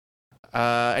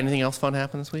 Yeah. Anything else fun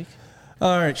happen this week?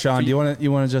 All right, Sean, do you want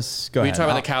to just go We ahead? talk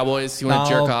about the Cowboys. You want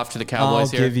to jerk off to the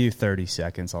Cowboys I'll here? give you 30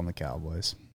 seconds on the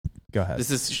Cowboys. Go ahead.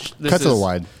 This is Cut to the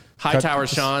wide. Hightower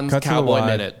Sean's cut to the Cowboy wide.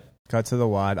 Minute. Cut to the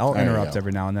wide. I'll There you interrupt go.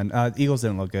 every now and then. Eagles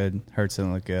didn't look good. Hurts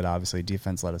didn't look good. Obviously,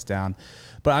 defense let us down.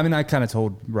 But, I mean, I kind of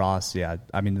told Ross, yeah.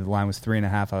 I mean, the line was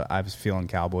 3.5. I was feeling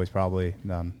Cowboys probably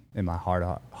in my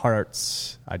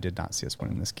hearts. I did not see us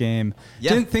winning this game.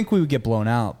 Yeah. Didn't think we would get blown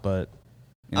out, but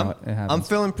you know, it happens. I'm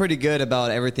feeling pretty good about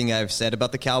everything I've said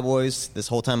about the Cowboys this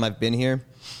whole time I've been here.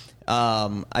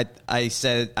 I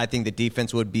said I think the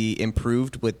defense would be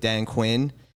improved with Dan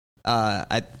Quinn.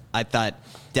 I thought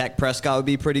Dak Prescott would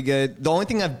be pretty good. The only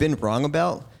thing I've been wrong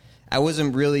about, I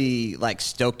wasn't really like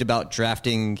stoked about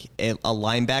drafting a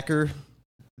linebacker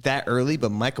that early,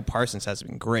 but Michael Parsons has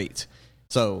been great.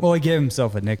 So Well, he gave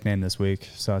himself a nickname this week,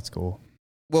 so that's cool.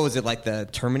 what was it, like the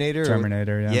Terminator?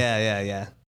 Terminator, yeah. Yeah.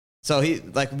 So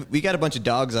we got a bunch of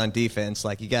dogs on defense.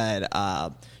 Like you got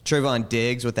Trayvon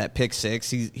Diggs with that pick 6.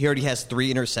 He already has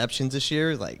 3 interceptions this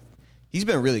year. Like he's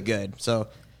been really good. So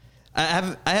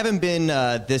I haven't been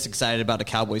this excited about a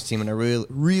Cowboys team in a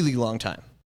really long time.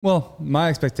 Well, my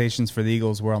expectations for the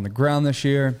Eagles were on the ground this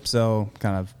year, so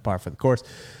kind of par for the course.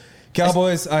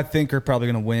 Cowboys, I think, are probably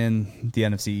going to win the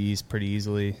NFC East pretty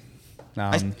easily.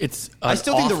 It's I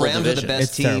still think the Rams are the best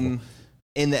It's team terrible.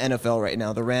 in the NFL right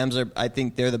now. The Rams are. I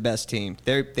think they're the best team.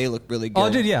 They look really good. Oh,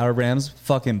 dude, yeah, our Rams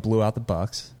fucking blew out the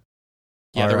Bucks.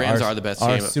 Yeah, the Rams are the best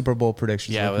Our team. Super Bowl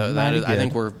predictions. Yeah, look that is, mighty I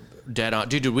think good. we're dead on.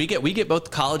 Dude, we get both the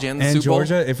college and the and Super Bowl.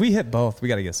 Georgia. If we hit both, we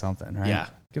got to get something, right? Yeah.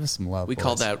 Give us some love. We boys.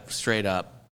 called that straight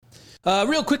up.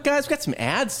 Real quick, guys, we got some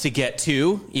ads to get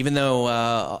to, even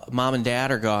though mom and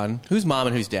dad are gone. Who's mom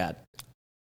and who's dad?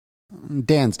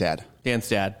 Dan's dad. Dan's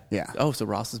dad. Yeah. Oh, so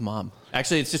Ross's mom.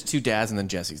 Actually, it's just 2 dads and then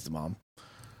Jesse's the mom.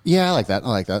 Yeah, I like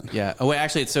that. Yeah. Oh, wait,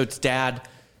 actually, it's dad.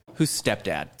 Who's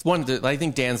stepdad? It's one of the. I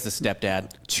think Dan's the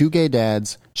stepdad. 2 gay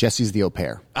dads. Jesse's the au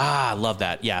pair. Ah, I love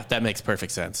that. Yeah, that makes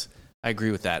perfect sense. I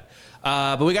agree with that.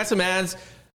 But we got some ads.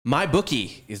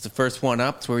 MyBookie is the first one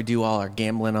up. It's where we do all our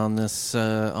gambling on this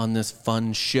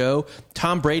fun show.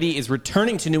 Tom Brady is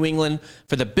returning to New England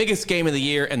for the biggest game of the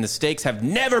year, and the stakes have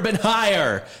never been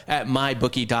higher at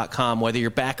MyBookie.com. Whether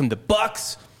you're backing the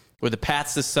Bucks or the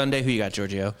Pats this Sunday, who you got,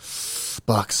 Giorgio?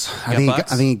 Bucks. got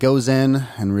Bucks? I think he goes in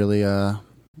and really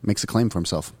makes a claim for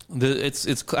himself. I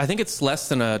think it's less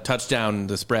than a touchdown,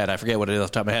 the spread. I forget what it is off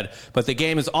the top of my head. But the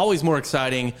game is always more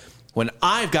exciting when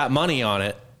I've got money on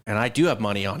it, and I do have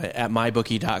money on it at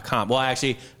MyBookie.com. Well,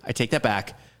 actually, I take that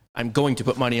back. I'm going to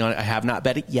put money on it. I have not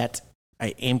bet it yet. I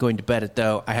am going to bet it,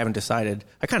 though. I haven't decided.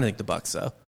 I kind of think the Bucks,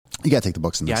 though. You got to take the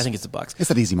Bucks in this. Yeah, I think it's the Bucks. It's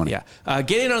that easy money. Yeah.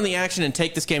 Get in on the action and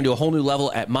take this game to a whole new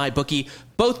level at MyBookie.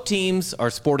 Both teams are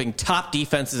sporting top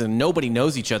defenses, and nobody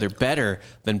knows each other better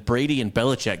than Brady and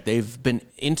Belichick. They've been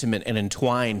intimate and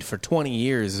entwined for 20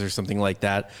 years or something like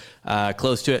that,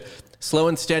 close to it. Slow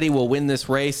and steady will win this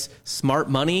race. Smart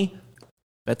money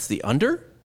bets the under.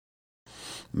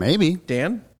 Maybe.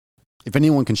 Dan? If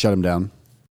anyone can shut him down.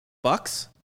 Bucks?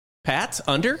 Pats?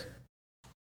 Under?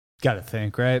 Got to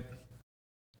think, right?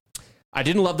 I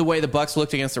didn't love the way the Bucks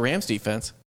looked against the Rams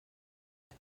defense.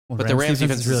 But the Rams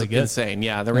defense is really good. Insane.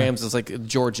 Yeah, the Rams is like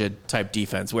Georgia-type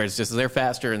defense, where it's just they're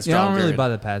faster and stronger. Yeah, I don't really buy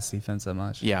the Pats defense that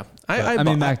much. Yeah. I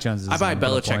mean, Mac Jones is I buy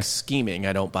Belichick's scheming.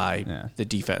 I don't buy the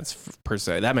defense per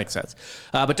se. That makes sense.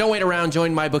 But don't wait around.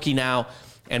 Join MyBookie now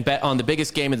and bet on the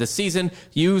biggest game of the season.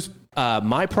 Use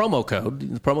my promo code,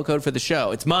 the promo code for the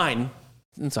show. It's mine.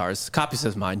 It's ours. Copy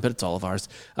says mine, but it's all of ours.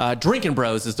 Drinkin'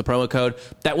 Bros is the promo code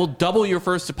that will double your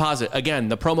first deposit. Again,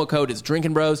 the promo code is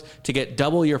Drinkin' Bros to get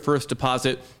double your first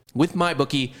deposit with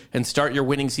MyBookie and start your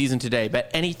winning season today.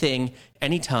 Bet anything,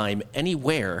 anytime,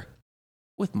 anywhere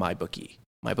with MyBookie.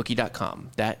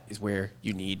 MyBookie.com. That is where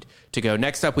you need to go.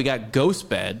 Next up, we got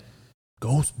GhostBed.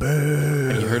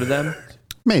 GhostBed. Have you heard of them?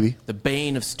 Maybe. The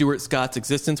bane of Stuart Scott's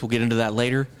existence. We'll get into that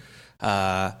later.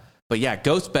 But yeah,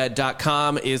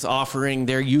 ghostbed.com is offering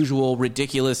their usual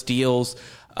ridiculous deals.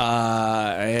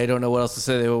 I don't know what else to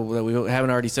say that we haven't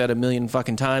already said a million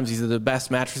fucking times. These are the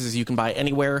best mattresses you can buy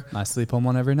anywhere. I sleep on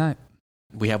one every night.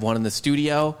 We have one in the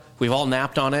studio. We've all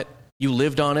napped on it. You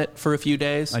lived on it for a few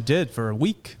days. I did for a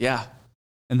week. Yeah.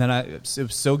 And then it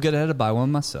was so good I had to buy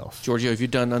one myself. Giorgio, have you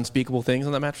done unspeakable things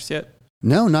on that mattress yet?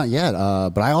 No, not yet.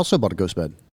 But I also bought a ghost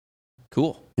bed.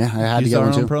 Cool. Yeah, I had Use to get our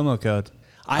one own too. promo code.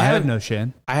 I have no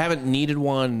shame. I haven't needed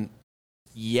one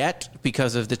yet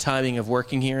because of the timing of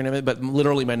working here and everything, but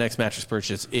literally my next mattress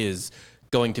purchase is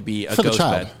going to be a For the ghost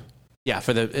child. bed. Yeah,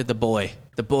 for the boy.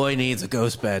 The boy needs a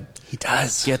ghost bed. He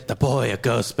does. Get the boy a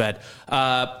ghost bed.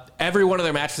 Every one of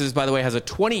their mattresses, by the way, has a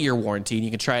 20-year warranty, and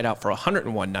you can try it out for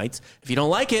 101 nights. If you don't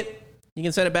like it, you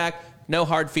can send it back. No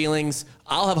hard feelings.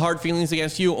 I'll have hard feelings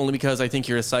against you only because I think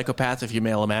you're a psychopath if you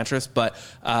mail a mattress, but,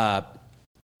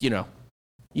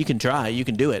 you can try. You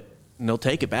can do it. And they'll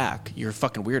take it back. You're a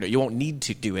fucking weirdo. You won't need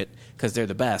to do it because they're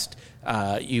the best.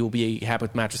 You will be happy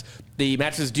with the mattress. The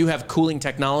mattresses do have cooling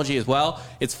technology as well.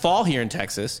 It's fall here in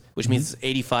Texas, which means it's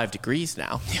 85 degrees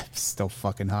now. It's still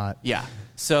fucking hot. Yeah.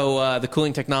 So the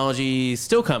cooling technology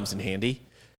still comes in handy.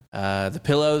 The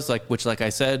pillows, like I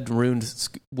said,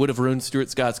 would have ruined Stuart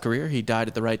Scott's career. He died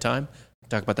at the right time.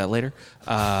 Talk about that later.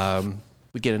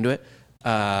 We get into it.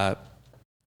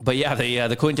 But yeah,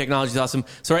 the cooling technology is awesome.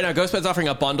 So right now, GhostBed's offering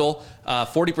a bundle,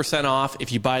 40% off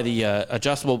if you buy the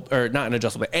adjustable, or not an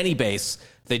adjustable, but any base.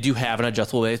 They do have an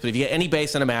adjustable base, but if you get any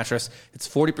base and a mattress, it's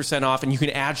 40% off, and you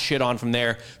can add shit on from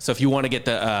there. So if you want to get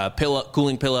the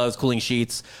cooling pillows, cooling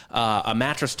sheets, a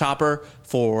mattress topper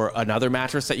for another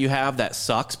mattress that you have that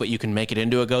sucks, but you can make it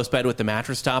into a ghost bed with the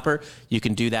mattress topper, you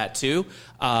can do that too.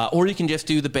 Or you can just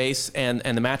do the base and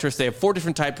the mattress. They have 4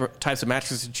 different types of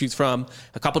mattresses to choose from,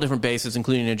 a couple different bases,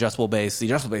 including an adjustable base. The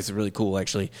adjustable base is really cool,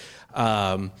 actually.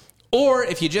 Or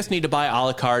if you just need to buy a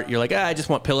la carte, you're like, I just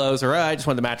want pillows, or I just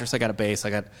want the mattress, I got a base, I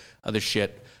got other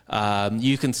shit.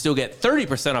 You can still get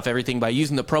 30% off everything by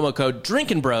using the promo code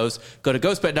DrinkinBros. Go to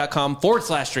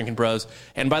ghostbed.com/DrinkinBros.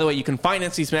 And by the way, you can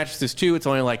finance these mattresses too. It's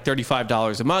only like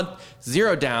 $35 a month,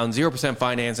 0 down, 0%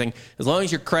 financing. As long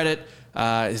as your credit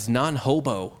is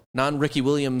non-hobo, non-Ricky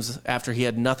Williams after he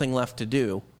had nothing left to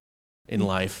do in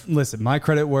life. Listen, my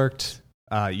credit worked.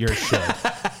 Yours should.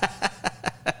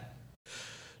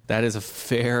 That is a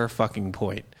fair fucking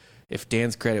point. If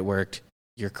Dan's credit worked,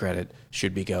 your credit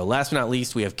should be go. Last but not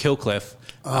least, we have Killcliff.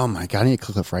 Oh my God, I need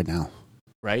Killcliff right now.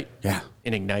 Right? Yeah.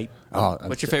 In Ignite. Oh,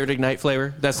 what's your favorite Ignite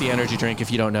flavor? That's the energy drink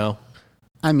if you don't know.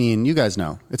 I mean, you guys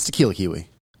know. It's tequila kiwi.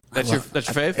 That's your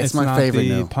fave? It's my not favorite the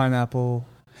now. Pineapple.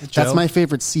 That's Joe? my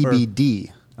favorite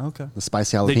CBD. Okay. The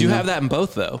spicy jalapeno. They do have that in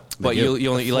both, though. But do.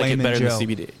 you like it Flamin' better than Joe.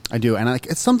 CBD. I do, and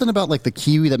it's something about like the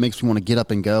kiwi that makes me want to get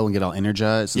up and go and get all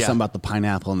energized. It's Yeah. something about the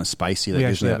pineapple and the spicy that We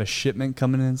gives actually me have that. a shipment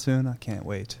coming in soon. I can't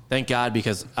wait. Thank God,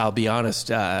 because I'll be honest,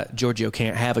 Giorgio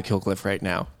can't have a Killcliff right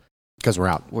now. Because we're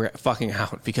out. We're fucking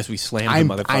out because we slammed I'm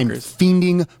the motherfuckers.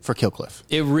 fiending for Killcliff.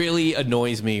 It really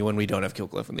annoys me when we don't have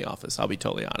Killcliff in the office. I'll be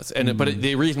totally honest. But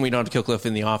the reason we don't have Killcliff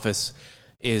in the office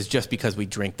is just because we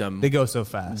drink them They go so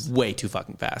fast. way too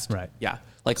fucking fast. Right. Yeah.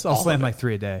 Like So I'll all slam of it. like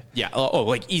 3 a day. Yeah. Oh,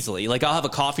 like easily. Like I'll have a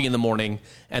coffee in the morning,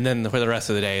 and then for the rest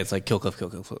of the day, it's like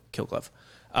Killcliff.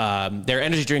 Their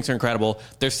energy drinks are incredible.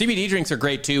 Their CBD drinks are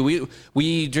great too.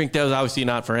 We drink those obviously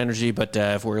not for energy, but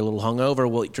if we're a little hungover,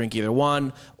 we'll drink either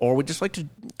one, or we just like to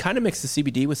kind of mix the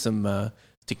CBD with some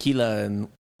tequila and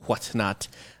whatnot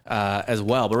as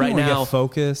well. But right You wanna now, get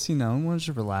focus. You know, want to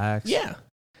just relax. yeah.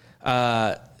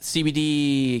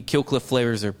 CBD Killcliff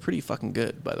flavors are pretty fucking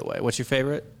good, by the way. What's your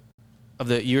favorite?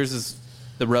 Yours is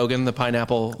the Rogan, the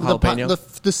pineapple jalapeno?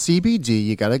 The CBD,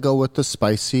 you got to go with the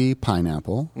spicy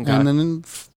pineapple. Okay. And then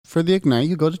for the Ignite,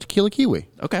 you go to tequila kiwi.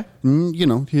 Okay.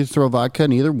 You throw vodka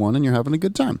in either one and you're having a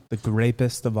good time. The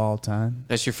grapest of all time.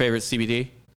 That's your favorite CBD?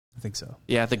 I think so.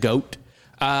 Yeah, the goat.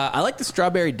 I like the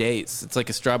strawberry dates. It's like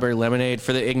a strawberry lemonade.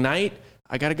 For the Ignite,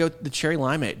 I got to go the cherry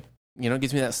limeade. It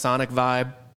gives me that Sonic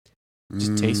vibe.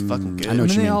 Just tastes fucking good. I know what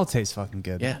you they mean. all taste fucking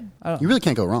good. Yeah. You really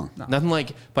can't go wrong. Nothing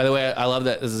like, by the way, I love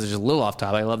that. This is just a little off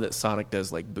topic. I love that Sonic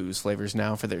does like booze flavors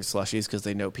now for their slushies because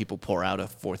they know people pour out a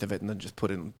fourth of it and then just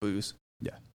put in booze.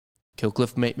 Yeah.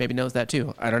 Killcliff maybe knows that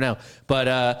too. I don't know.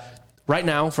 But right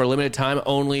now, for a limited time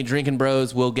only, Drinking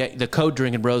Bros will get the code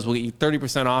Drinking Bros will get you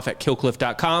 30% off at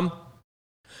killcliff.com.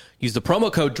 Use the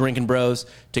promo code Drinking Bros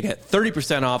to get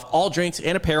 30% off all drinks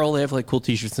and apparel. They have like cool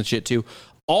t-shirts and shit too.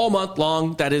 All month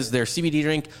long. That is their CBD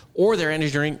drink or their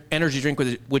energy drink,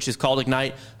 which is called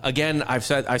Ignite. Again, I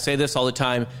say this all the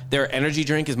time. Their energy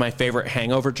drink is my favorite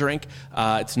hangover drink.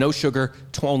 It's no sugar,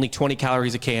 only 20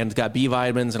 calories a can. It's got B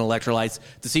vitamins and electrolytes.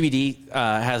 The CBD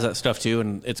has that stuff too,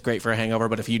 and it's great for a hangover.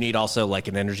 But if you need also like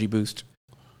an energy boost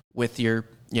with your,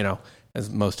 as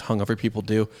most hungover people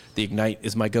do, the Ignite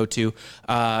is my go-to.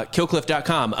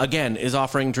 Killcliff.com, again, is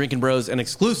offering Drinking Bros an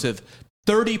exclusive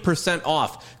 30%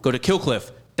 off. Go to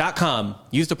killcliff.com.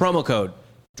 Use the promo code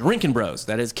Drinking Bros.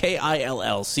 That is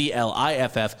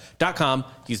KILLCLIFF.com.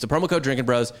 Use the promo code Drinking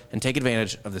Bros and take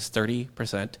advantage of this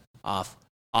 30% off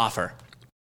offer.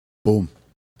 Boom.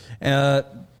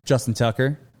 Justin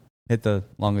Tucker hit the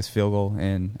longest field goal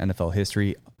in NFL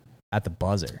history at the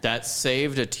buzzer. That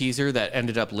saved a teaser that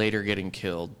ended up later getting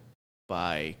killed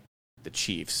by the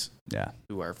Chiefs. Yeah.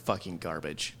 Who are fucking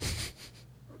garbage.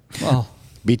 Well,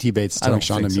 BT Bates is I telling don't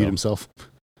Sean to think mute so. himself.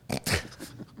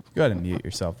 Go ahead and mute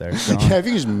yourself there, Sean. Yeah, if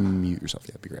you can just mute yourself,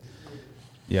 yeah, that'd be great.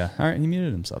 Yeah, all right, he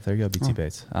muted himself. There you go, BT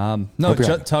Bates. No, Hope you're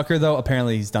happy. Tucker, though,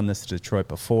 apparently he's done this to Detroit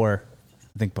before.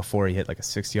 I think before he hit like a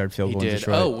 60-yard field He goal in did.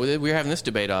 Detroit. Oh, we were having this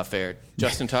debate off air.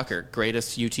 Justin Tucker,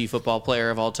 greatest UT football player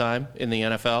of all time in the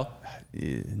NFL.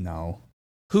 No.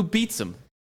 Who beats him?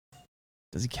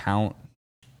 Does he count?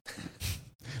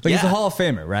 He's a Hall of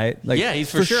Famer, right? Like, yeah, he's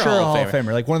for sure a Hall of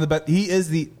Famer. Like one of the best. He is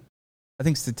I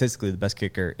think statistically the best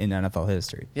kicker in NFL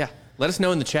history. Yeah, let us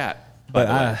know in the chat.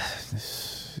 But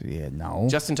no.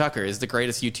 Justin Tucker is the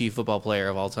greatest UT football player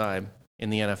of all time in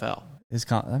the NFL. He's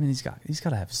got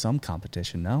to have some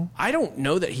competition, no? I don't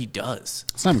know that he does.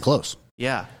 It's not even close.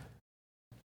 Yeah.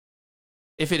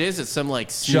 If it is, it's some like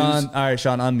snooze. Sean, all right,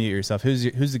 Sean, unmute yourself. Who's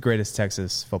the greatest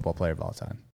Texas football player of all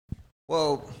time?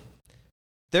 Well,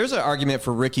 there's an argument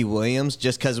for Ricky Williams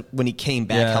just because when he came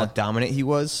back, how dominant he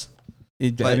was.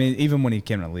 Even when he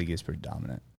came in the league, he was pretty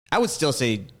dominant. I would still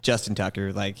say Justin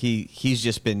Tucker. Like he's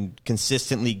just been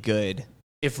consistently good.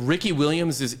 If Ricky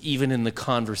Williams is even in the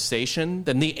conversation,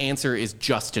 then the answer is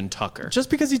Justin Tucker. Just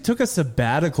because he took a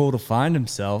sabbatical to find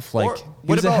himself, like he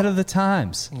was ahead of the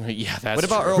times. Yeah, that's what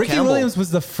about true. Earl Ricky Campbell? Williams was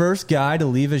the first guy to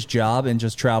leave his job and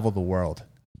just travel the world.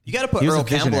 You got to put He was Earl a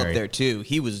Campbell up visionary. there too.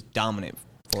 He was dominant.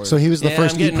 So he was the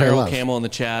first I'm Eat, getting Pray, Earl Love. Campbell in the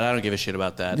chat. I don't give a shit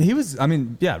about that. He was,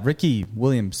 Ricky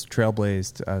Williams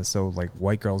trailblazed so like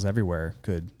white girls everywhere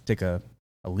could take a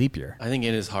leap year. I think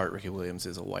in his heart, Ricky Williams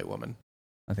is a white woman.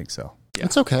 I think so. Yeah.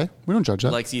 It's okay. We don't judge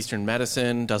that. Likes Eastern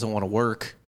medicine, doesn't want to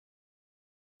work.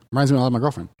 Reminds me a lot of my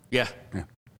girlfriend. Yeah. Yeah.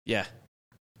 Yeah.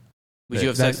 Would you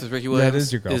have sex with Ricky that Williams?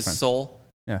 is your girlfriend. His soul?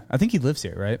 Yeah, I think he lives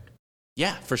here, right?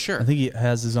 Yeah, for sure. I think he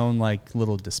has his own like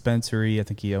little dispensary. I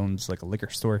think he owns like a liquor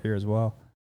store here as well.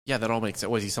 Yeah, that all makes sense.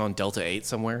 Was he selling Delta 8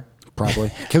 somewhere? Probably.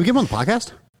 Can we get him on the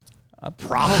podcast?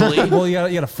 Probably. Well, you got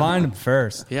to find him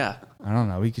first. Yeah. I don't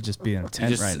know. We could just be in a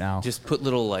tent right now. Just put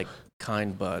little like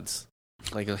kind buds,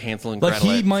 like a Hansel and Like,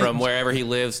 Gretel, he might- from wherever he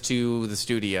lives to the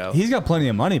studio. He's got plenty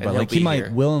of money, but he'll like he be might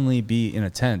here. willingly be in a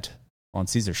tent on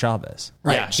Cesar Chavez.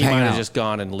 Right, Yeah, just he might hanging have out. just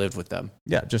gone and lived with them.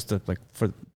 Yeah, just to, like for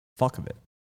the fuck of it.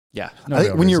 Yeah, No I think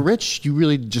real when you're reason. rich, you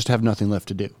really just have nothing left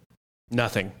to do.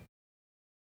 nothing.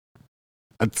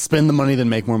 I'd spend the money, then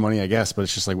make more money, I guess. But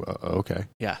it's just like, okay.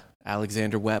 Yeah,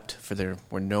 Alexander wept, for there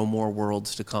were no more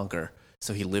worlds to conquer.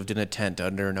 So he lived in a tent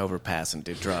under an overpass and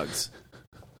did drugs.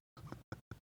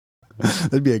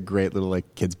 That'd be a great little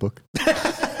like kids book.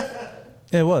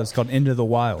 It was called Into the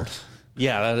Wild.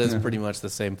 Yeah, that is pretty much the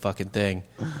same fucking thing.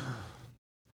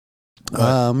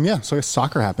 Yeah. So I guess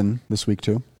soccer happened this week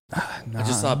too. I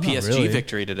just saw a not PSG really.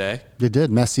 victory today. It did.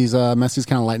 Messi's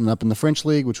kind of lighting up in the French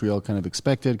league, which we all kind of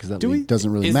expected because that league doesn't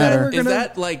really matter. Is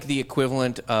that like the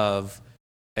equivalent of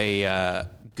a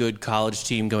good college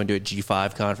team going to a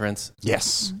G5 conference?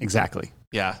 Yes, exactly.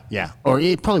 Yeah. Yeah, or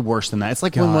probably worse than that. It's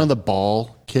like when one of the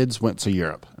ball kids went to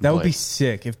Europe. and That would be played.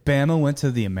 sick. If Bama went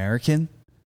to the American,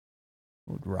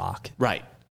 it would rock. Right.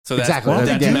 So that's, Exactly. that's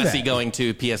Why don't they do Messi that? going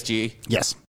to PSG.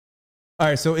 Yes. All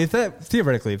right, so if that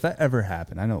theoretically, if that ever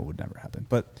happened, I know it would never happen,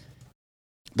 but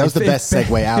That was the best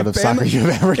segue out of Bama- soccer you've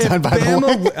ever if done, by the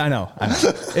Bama way. I know.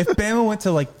 If Bama went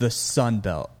to like the Sun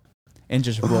Belt and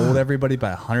just rolled everybody by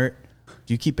 100,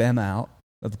 do you keep Bama out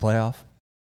of the playoff?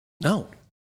 No.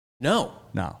 No,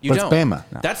 you But don't. it's Bama.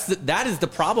 No. That is the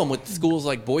problem with schools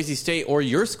like Boise State or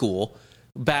your school.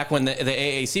 Back when the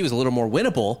AAC was a little more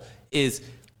winnable, is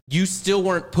you still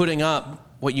weren't putting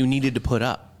up what you needed to put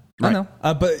up. I know,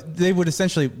 but they would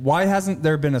essentially. Why hasn't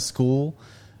there been a school?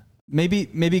 Maybe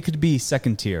it could be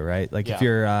second tier, right? Like if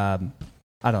you're, I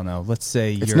don't know. Let's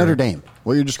say It's Notre Dame.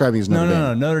 What you're describing is Notre Dame.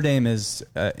 No. Notre Dame is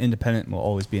independent and will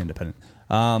always be independent.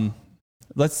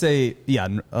 Let's say,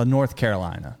 North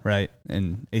Carolina, right?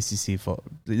 And ACC,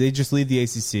 they just leave the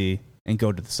ACC and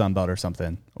go to the Sun Belt or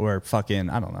something, or fucking,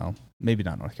 I don't know, maybe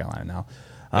not North Carolina now.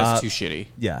 That's too shitty.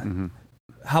 Yeah. Mm-hmm.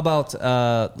 How about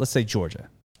let's say Georgia?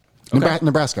 Okay.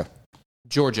 Nebraska.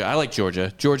 Georgia. I like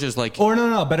Georgia. Georgia's like, Or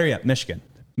no, better yet, Michigan.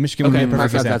 Michigan would be a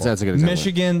perfect example. That's a good example.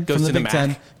 Michigan Goes from to the the Big Ten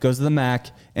MAC. goes to the MAC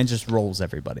and just rolls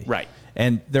everybody. Right.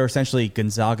 And they're essentially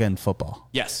Gonzaga in football.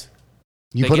 yes.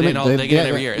 You They put get them in, they get in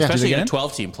every year, yeah. especially Do in they a get in?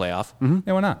 12-team playoff.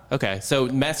 Yeah, why not? Okay, so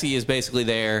Messi is basically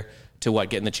there to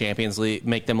get in the Champions League,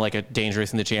 make them like a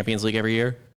dangerous in the Champions League every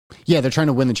year. Yeah, they're trying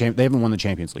to win the champ. They haven't won the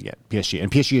Champions League yet, PSG,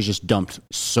 and PSG has just dumped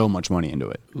so much money into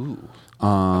it. Ooh, I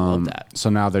love that. So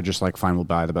now they're just like, fine, we'll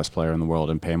buy the best player in the world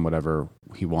and pay him whatever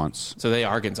he wants. So they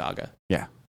are Gonzaga. Yeah,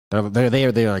 they're like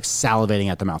salivating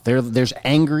at the mouth. There's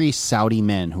angry Saudi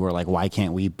men who are like, why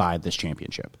can't we buy this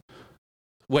championship?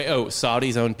 Wait,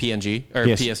 Saudis own PNG or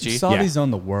Yes. PSG? Saudis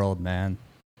own the world, man.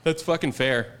 That's fucking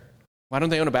fair. Why don't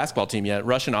they own a basketball team yet?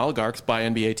 Russian oligarchs buy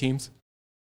NBA teams.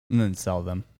 And then sell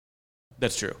them.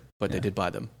 That's true, but they did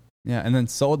buy them. Yeah, and then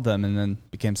sold them and then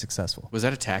became successful. Was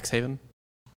that a tax haven?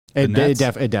 It Nets?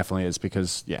 definitely is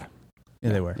because Yeah,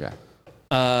 they were. yeah.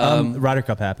 Ryder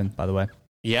Cup happened, by the way.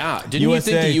 Yeah. Didn't you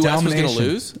think the U.S. was going to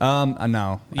lose?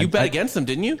 No. You bet against them,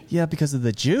 didn't you? Yeah, because of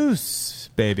the juice,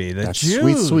 baby. The That's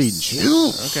juice. sweet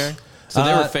juice. Okay. So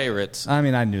they were favorites. I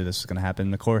mean, I knew this was going to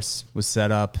happen. The course was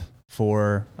set up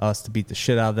for us to beat the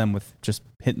shit out of them with just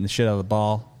hitting the shit out of the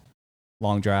ball.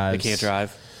 Long They drives. can't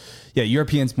drive. Yeah,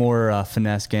 Europeans more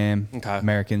finesse game. Okay.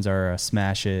 Americans are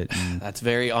smash it. And, That's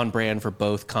very on brand for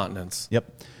both continents. yep.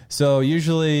 So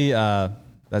usually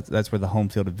that's where the home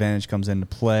field advantage comes into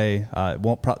play. It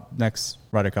won't next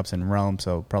Ryder Cup's in Rome,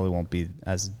 so probably won't be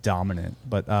as dominant.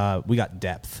 But we got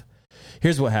depth.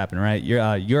 Here's what happened, right?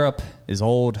 Europe is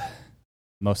old.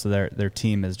 Most of their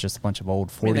team is just a bunch of old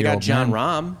 40-year-old men. They got John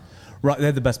Rahm. They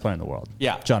had the best player in the world.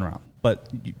 Yeah. John Rahm. But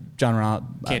John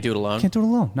Rahm Can't do it alone? Can't do it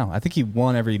alone. No, I think he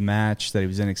won every match that he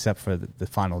was in except for the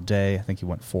final day. I think he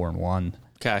went 4-1.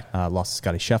 Okay. Lost to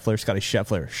Scotty Scheffler. Scotty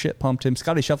Scheffler shit pumped him.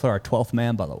 Scotty Scheffler, our 12th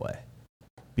man, by the way,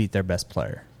 beat their best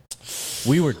player.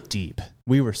 We were deep.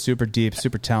 We were super deep,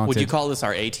 super talented. Would you call this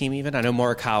our A team even? I know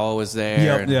Morikawa was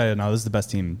there. Yeah, no, this is the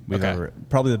best team we've ever,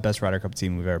 probably the best Ryder Cup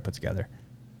team we've ever put together.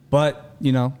 But,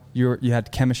 you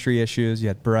had chemistry issues. You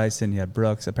had Bryson, you had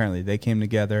Brooks. Apparently they came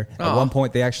together. At one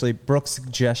point, Brooks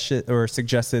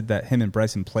suggested that him and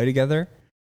Bryson play together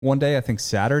one day, I think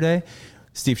Saturday.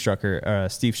 Steve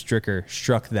Stricker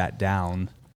struck that down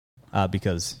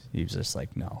because he was just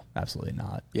like, no, absolutely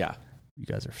not. Yeah. You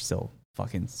guys are still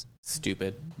fucking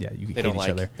Stupid. yeah. You They hate don't each like.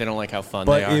 other. They don't like how fun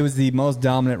they But are. it was the most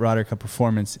dominant Ryder Cup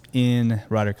performance in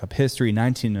Ryder Cup history,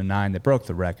 1909. They broke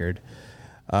the record.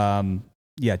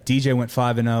 DJ went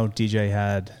 5-0.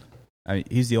 DJ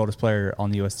he's the oldest player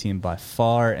on the U.S. team by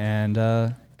far, and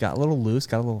got a little loose.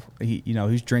 He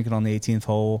was drinking on the 18th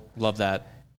hole. Love that.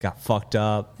 Got fucked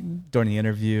up during the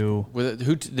interview.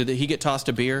 Did he get tossed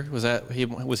a beer? Was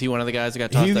he one of the guys that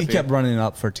got tossed He a beer? kept running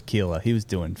up for tequila. He was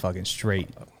doing fucking straight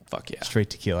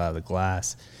tequila out of the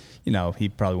glass. He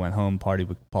probably went home, partied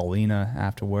with Paulina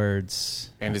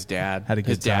afterwards. And his dad. Had a good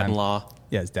his time. dad-in-law.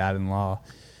 Yeah, his dad-in-law.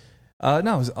 No,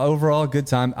 it was overall a good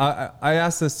time. I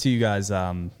asked this to you guys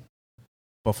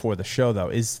before the show, though.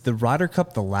 Is the Ryder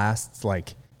Cup the last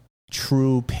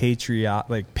true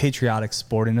patriotic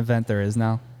sporting event there is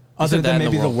now? Other that than in the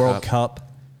maybe the World World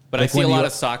Cup. But Like I see a when lot you-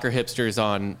 of soccer hipsters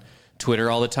on Twitter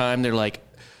all the time. They're like,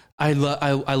 I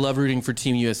love rooting for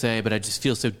Team USA, but I just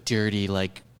feel so dirty,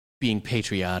 being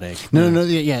patriotic. No,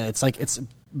 yeah. It's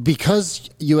because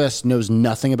U.S. knows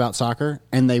nothing about soccer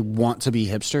and they want to be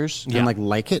hipsters Yeah. and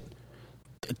like it.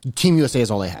 Team USA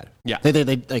is all they had. Yeah. they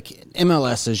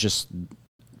MLS is just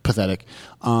pathetic.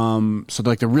 So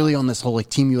they're really on this whole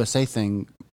Team USA thing,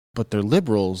 but they're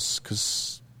liberals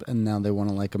and now they want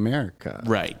to like America.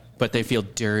 Right. But they feel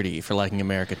dirty for liking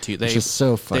America too. It's just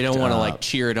so fucked They don't want to up.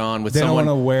 cheer it on with They someone.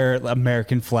 don't want to wear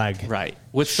American flag Right.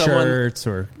 With someone shirts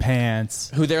or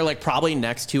pants. who they're probably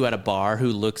next to at a bar who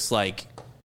looks like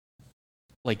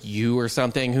you or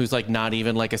something, who's not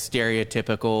even a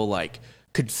stereotypical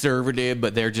conservative,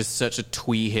 but they're just such a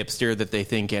twee hipster that they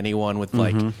think anyone with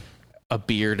a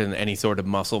beard and any sort of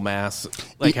muscle mass,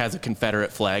 like has a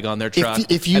Confederate flag on their truck.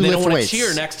 If you and they lift don't want to weights.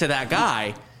 cheer next to that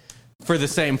guy for the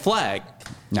same flag.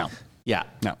 No, Yeah.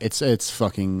 no, it's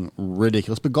fucking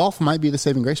ridiculous. But golf might be the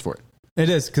saving grace for it. It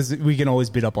is, because we can always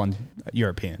beat up on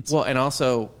Europeans. Well, and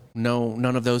also,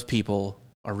 none of those people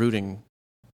are rooting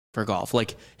for golf.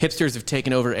 Like, hipsters have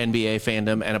taken over NBA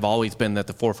fandom and have always been at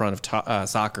the forefront of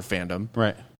soccer fandom.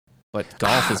 Right. But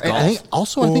golf is golf. I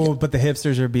think but the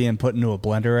hipsters are being put into a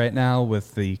blender right now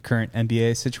with the current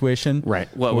NBA situation. Right.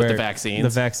 What, with the where vaccines? The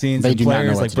vaccines They and do not know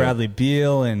players what like to do. Bradley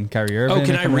Beal and Kyrie Irving. Oh,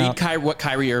 can are I coming read out. what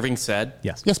Kyrie Irving said?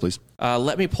 Yes. yes, please.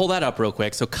 Let me pull that up real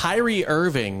quick. So Kyrie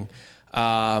Irving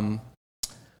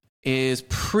is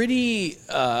pretty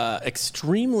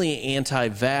extremely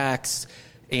anti-vax,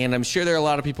 and I'm sure there are a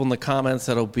lot of people in the comments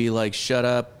that'll be like, "Shut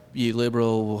up, you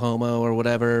liberal homo," or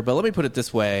whatever. But let me put it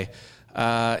this way: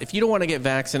 if you don't want to get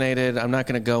vaccinated, I'm not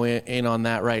going to go in on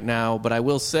that right now. But I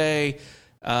will say,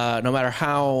 no matter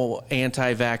how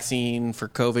anti-vaccine for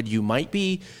COVID you might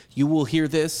be, you will hear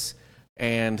this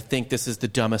and think this is the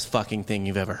dumbest fucking thing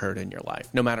you've ever heard in your life.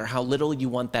 No matter how little you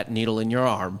want that needle in your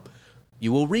arm,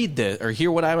 you will read this or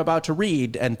hear what I'm about to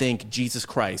read and think, Jesus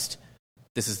Christ,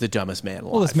 this is the dumbest man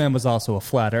alive. Well, this man was also a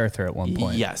flat earther at one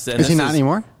point. Yes. And Is he this not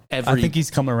anymore? I think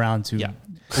he's come around to Yeah.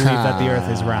 believe that the earth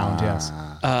is round, yes.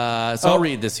 So I'll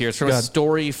read this here. It's from Go a ahead.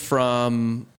 story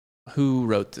from... Who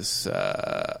wrote this?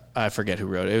 I forget who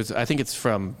wrote it. I think it's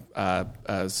from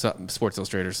some Sports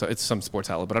Illustrated. So it's some sports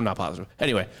outlet, but I'm not positive.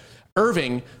 Anyway,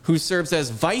 Irving, who serves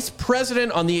as vice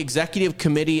president on the executive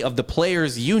committee of the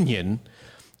Players Union,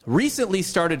 recently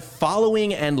started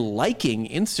following and liking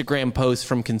Instagram posts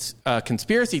from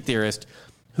conspiracy theorist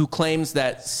who claims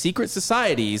that secret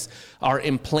societies are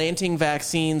implanting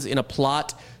vaccines in a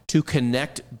plot to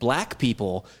connect black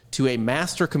people to a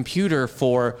master computer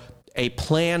for a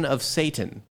plan of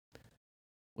Satan,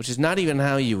 which is not even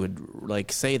how you would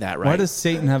like say that, right? Why does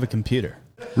Satan have a computer?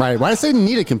 Right. Why does Satan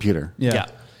need a computer? Yeah.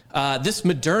 This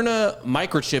Moderna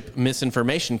microchip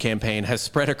misinformation campaign has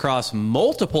spread across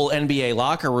multiple NBA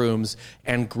locker rooms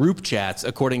and group chats,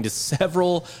 according to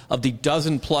several of the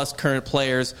dozen-plus current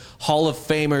players, Hall of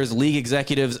Famers, league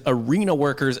executives, arena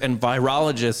workers, and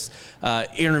virologists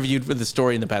interviewed for the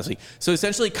story in the past week. So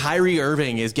essentially, Kyrie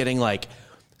Irving is getting like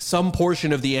some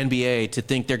portion of the NBA to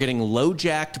think they're getting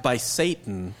low-jacked by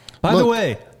Satan. By the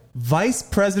way, vice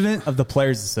president of the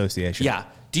Players Association. Yeah.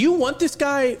 Do you want this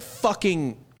guy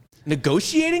fucking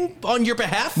negotiating on your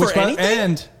behalf for anything?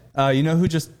 And you know who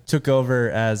just took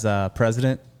over as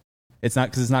president? It's not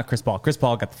because it's not Chris Paul. Chris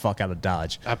Paul got the fuck out of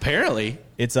Dodge. Apparently.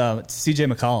 It's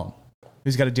CJ McCollum,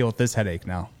 who's got to deal with this headache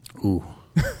now. Ooh.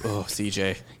 Oh,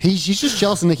 CJ. He's just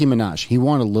jealous of Nicki Minaj. He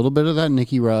wanted a little bit of that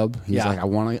Nicki rub. He's like, I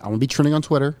want to be trending on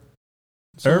Twitter.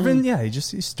 Irvin, yeah,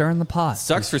 he's stirring the pot.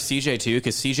 Sucks for CJ, too,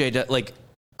 because CJ, like,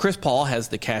 Chris Paul has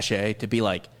the cachet to be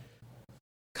like,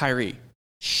 Kyrie,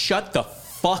 shut the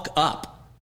fuck up.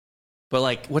 But,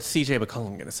 like, what's CJ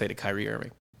McCollum going to say to Kyrie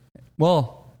Irving?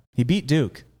 Well, he beat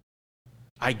Duke.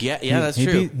 I get, yeah, that's he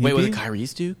true. beat- he Wait, was it beat-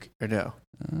 Kyrie's Duke or no?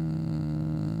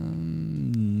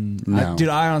 No. Dude,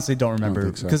 I honestly don't remember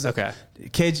think so. because Okay.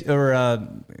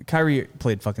 Kyrie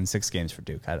played fucking 6 games for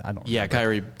Duke. I don't. Yeah, remember.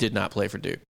 Kyrie did not play for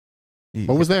Duke.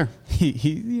 What was there?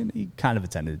 He kind of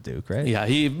attended Duke, right? Yeah,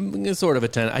 he sort of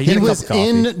attended. He He was coffee.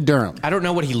 in Durham. I don't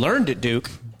know what he learned at Duke.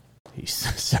 He's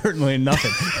certainly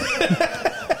nothing.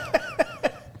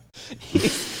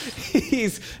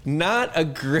 He's not a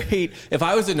great... If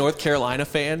I was a North Carolina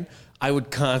fan, I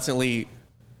would constantly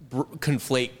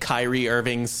conflate Kyrie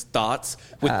Irving's thoughts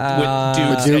with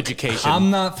Duke's education. I'm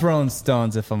not throwing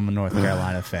stones if I'm a North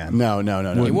Carolina fan. No. It Not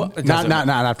doesn't-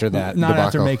 after that. Not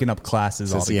after debacle. making up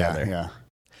classes altogether. Yeah.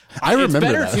 I remember it's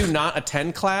better that. to not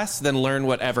attend class than learn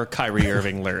whatever Kyrie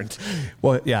Irving learned.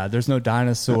 Well, yeah, there's no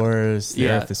dinosaurs. The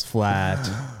Yeah. earth is flat.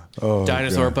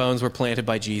 Dinosaur bones were planted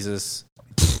by Jesus.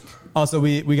 Also,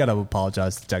 we got to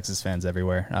apologize to Texas fans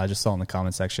everywhere. Just saw in the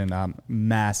comment section,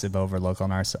 massive overlook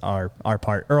on our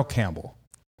part. Earl Campbell.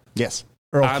 Yes.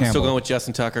 Earl I'm Campbell. still going with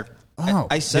Justin Tucker. Oh,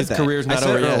 I said His that. career's not I said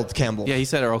over Earl yet. Campbell. Yeah, he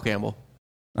said Earl Campbell.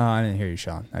 I didn't hear you,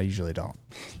 Sean. I usually don't.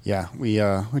 Yeah. We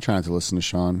try not to listen to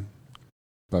Sean.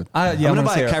 But I'm gonna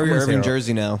buy a Kyrie Irving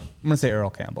jersey now. I'm gonna say Earl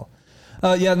Campbell.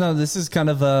 This is kind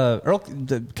of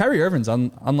Kyrie Irving's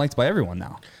unliked by everyone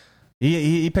now.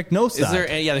 He picked no side. Is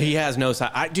there? Yeah, he has no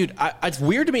side. It's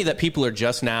weird to me that people are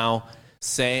just now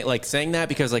saying that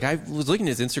because like I was looking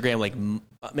at his Instagram like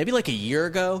maybe like a year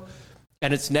ago,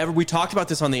 and it's never. We talked about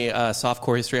this on the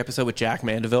softcore history episode with Jack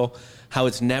Mandeville. How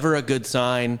it's never a good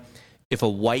sign if a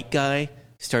white guy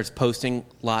starts posting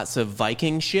lots of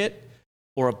Viking shit,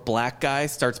 or a black guy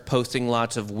starts posting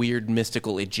lots of weird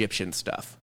mystical Egyptian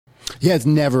stuff. Yeah, it's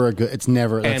never a good. It's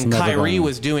never. And never Kyrie going.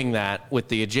 was doing that with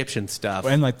the Egyptian stuff.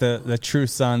 And like the true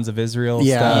sons of Israel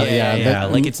Yeah, stuff. Yeah.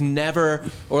 Like it's never,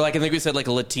 or like I think we said, like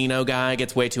a Latino guy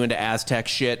gets way too into Aztec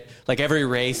shit. Like every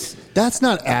race. That's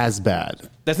not as bad.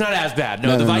 That's not as bad.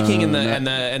 No, the Viking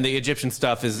and the Egyptian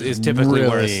stuff is typically really,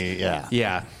 worse. Yeah.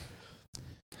 Yeah.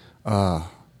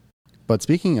 But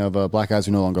speaking of black guys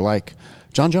who no longer like,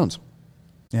 John Jones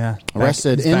Yeah.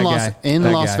 arrested in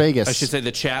Las Vegas. I should say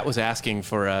the chat was asking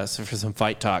for some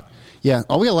fight talk. Yeah,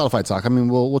 we got a lot of fight talk. I mean,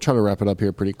 we'll try to wrap it up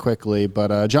here pretty quickly.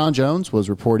 But John Jones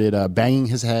was reported banging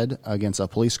his head against a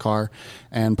police car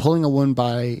and pulling a woman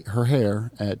by her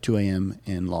hair at 2 a.m.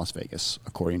 in Las Vegas,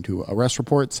 according to arrest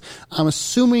reports. I'm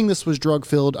assuming this was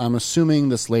drug-filled. I'm assuming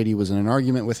this lady was in an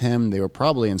argument with him. They were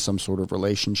probably in some sort of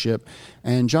relationship.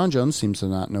 And John Jones seems to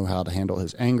not know how to handle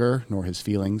his anger nor his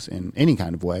feelings in any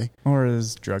kind of way. Or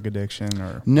his drug addiction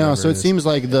or No, so it seems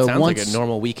like sounds like a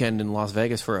normal weekend in Las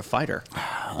Vegas for a fighter.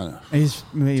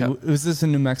 Was this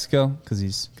in New Mexico? Because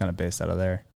he's kind of based out of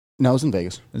there. No, it was in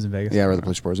Vegas. It was in Vegas? Yeah, where the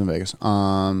police report was in Vegas.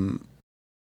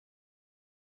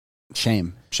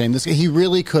 Shame. This he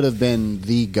really could have been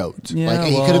the GOAT. Yeah,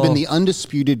 he could have been the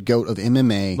undisputed GOAT of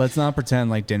MMA. Let's not pretend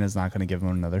like Dana's not going to give him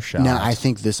another shot. No, I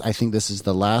think this is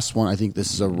the last one. I think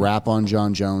this is a wrap on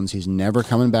John Jones. He's never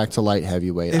coming back to light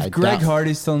heavyweight. If Greg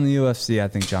Hardy's still in the UFC, I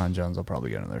think John Jones will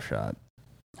probably get another shot.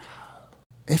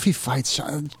 If he fights,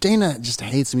 Dana just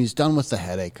hates him. He's done with the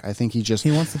headache. I think he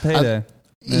wants the payday.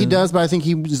 He does, but I think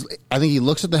he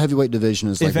looks at the heavyweight division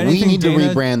as like, we need to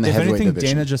rebrand the heavyweight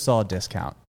division. Dana just saw a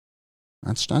discount.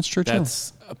 That's true too.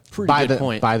 That's a pretty good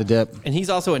point. Buy the dip. And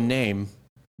he's also a name.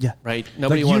 Yeah. Right?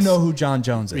 Nobody wants, you know who John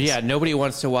Jones is. Yeah, nobody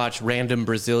wants to watch random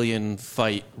Brazilian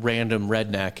fight random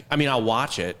redneck. I mean, I'll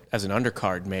watch it as an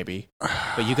undercard maybe,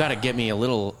 but you got to get me a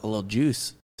little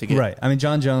juice. Right. I mean,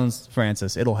 John Jones,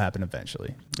 Francis, it'll happen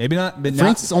eventually. Maybe not. But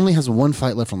Francis only has one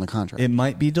fight left on the contract. It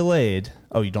might be delayed.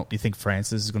 Oh, you think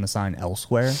Francis is going to sign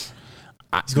elsewhere?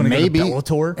 He's going to go to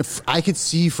Bellator? I could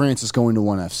see Francis going to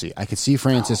ONE FC. I could see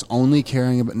Francis only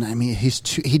caring about. I mean,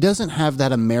 he doesn't have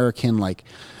that American like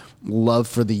love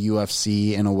for the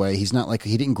UFC in a way. He's not like,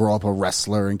 he didn't grow up a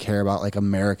wrestler and care about like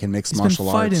American mixed martial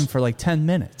arts. He's been fighting for like 10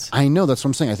 minutes. I know, that's what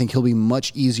I'm saying. I think he'll be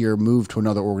much easier moved to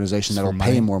another organization that'll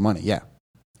pay him more money. Yeah.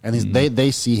 And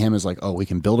they see him as like, oh, we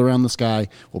can build around this guy.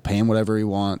 We'll pay him whatever he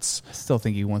wants. I still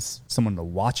think he wants someone to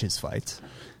watch his fights.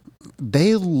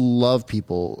 They love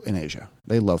people in Asia.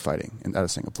 They love fighting out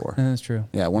of Singapore. That's true.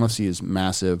 Yeah, ONE FC is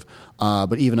massive.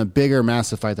 But even a bigger,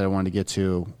 massive fight that I wanted to get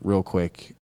to real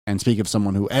quick, and speak of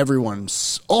someone who everyone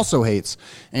also hates,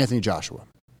 Anthony Joshua.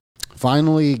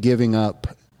 Finally giving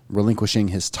up, relinquishing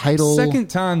his title.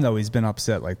 Second time, though, he's been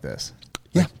upset like this.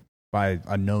 Yeah. By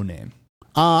a no-name.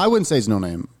 I wouldn't say he's no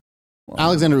name. Well,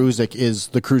 Alexander Usyk is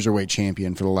the cruiserweight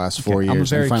champion for the last 4 years. I'm a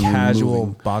very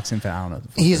casual boxing fan. I don't know.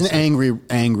 He's an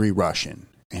angry Russian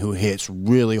who hits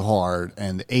really hard,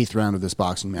 and the 8th round of this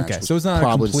boxing match so it's not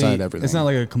probably a complete, decided everything. It's not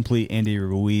like a complete Andy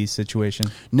Ruiz situation.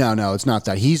 No, it's not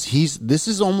that. This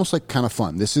is almost like kind of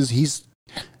fun. He's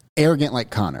arrogant like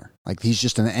Conor. Like he's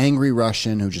just an angry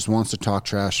Russian who just wants to talk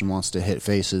trash and wants to hit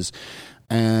faces.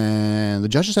 And the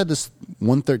judges had this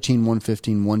 113,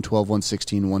 115, 112,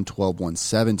 116, 112,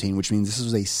 117, which means this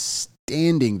was a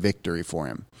standing victory for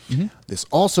him. Mm-hmm. This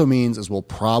also means as we'll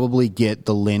probably get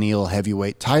the lineal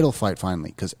heavyweight title fight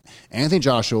finally, because Anthony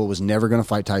Joshua was never going to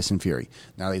fight Tyson Fury.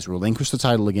 Now that he's relinquished the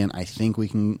title again, I think we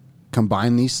can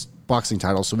combine these boxing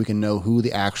titles so we can know who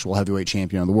the actual heavyweight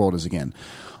champion of the world is again.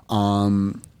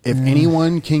 If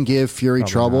anyone can give Fury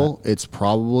trouble, it's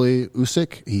probably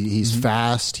Usyk. He's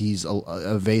fast. He's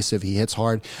evasive. He hits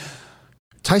hard.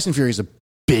 Tyson Fury is a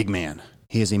big man.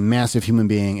 He is a massive human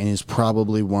being, and he's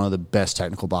probably one of the best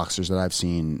technical boxers that I've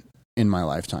seen in my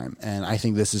lifetime. And I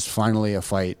think this is finally a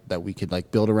fight that we could like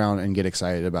build around and get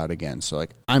excited about again. So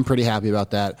like, I'm pretty happy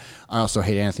about that. I also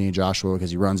hate Anthony Joshua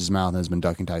because he runs his mouth and has been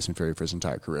ducking Tyson Fury for his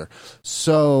entire career.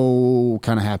 So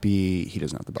kind of happy he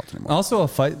doesn't have the belt anymore. Also a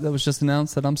fight that was just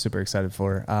announced that I'm super excited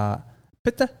for.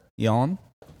 Petr Yan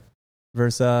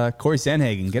versus Corey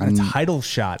Sandhagen getting a title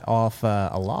shot off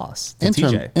a loss to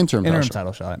TJ. Interim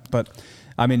title shot. But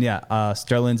I mean,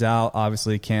 Sterling's out.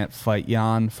 Obviously, can't fight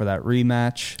Jan for that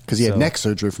rematch because he had neck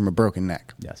surgery from a broken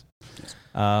neck. Yes.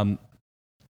 You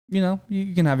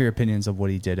can have your opinions of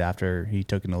what he did after he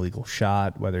took an illegal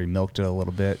shot, whether he milked it a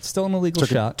little bit. Still an illegal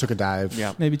shot. Took a dive.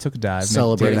 Yeah. Maybe took a dive.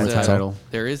 Celebrating the title.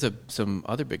 There is some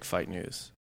other big fight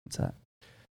news. What's that?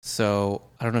 So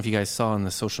I don't know if you guys saw on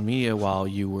the social media while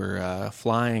you were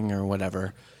flying or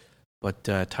whatever, but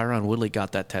Tyron Woodley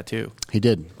got that tattoo. He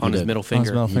did on his middle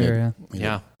finger. Yeah.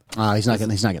 Yeah. He's not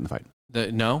getting the fight.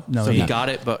 No, No, so he he got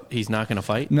it, but he's not going to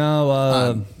fight.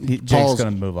 No, Jake's Paul's-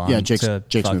 going to move on. yeah, Jake's to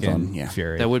moved fucking on, yeah.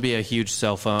 Fury. That would be a huge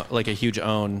a huge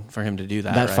own for him to do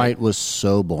that. That right? fight was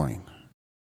so boring.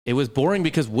 It was boring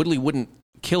because Woodley wouldn't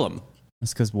kill him.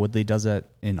 That's because Woodley does that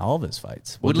in all of his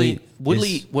fights. Woodley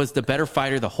is- was the better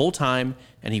fighter the whole time,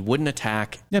 and he wouldn't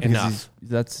attack because enough.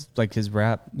 that's like his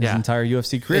rap, his Yeah. entire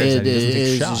UFC career. is It that he doesn't take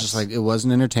is shots. just like it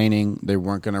wasn't entertaining. They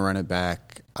weren't going to run it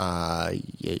back. I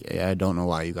don't know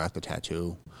why you got the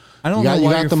tattoo. I don't you got- know you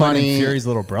why got you're the fighting money. Fury's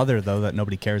little brother though that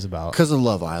nobody cares about. Because of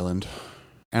Love Island,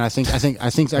 and I think the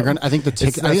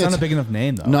That's not a big enough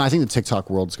name though. No, I think the TikTok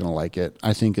world's going to like it.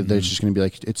 I think that they're just going to be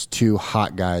like, it's two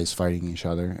hot guys fighting each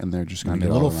other, and they're just I going to mean,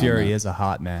 get Little all around Fury that. is a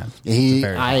hot man. He's a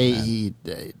very hot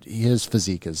man. His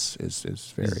physique is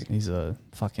very. He's a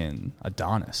fucking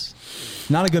Adonis.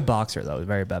 Not a good boxer though. A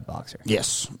very bad boxer.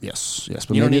 Yes. But You don't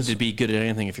maybe need it's- to be good at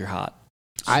anything if you're hot.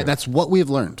 That's what we have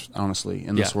learned, honestly,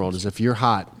 in this Yeah. world. Is if you're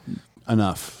hot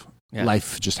enough, Yeah.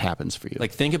 life just happens for you.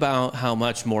 Like, think about how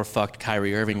much more fucked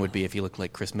Kyrie Irving would be if he looked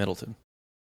like Chris Middleton.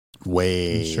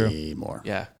 way True. more.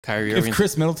 Yeah, Kyrie If Irving.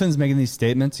 Chris Middleton's making these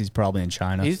statements, he's probably in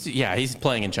China. He's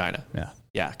playing in China. yeah.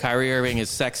 Yeah, Kyrie Irving is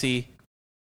sexy.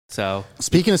 So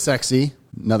Speaking of sexy,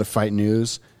 another fight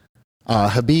news: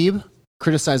 Habib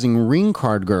criticizing ring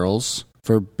card girls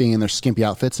for being in their skimpy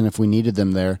outfits, and if we needed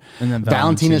them there. And then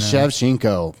Valentina Valentina.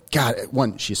 Shevchenko, God,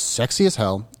 one, she's sexy as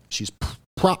hell. She's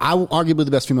arguably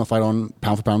the best female fighter on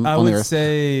pound for pound I on the would earth.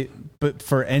 say, but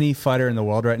for any fighter in the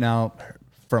world right now,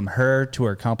 from her to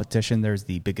her competition, there's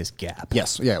the biggest gap.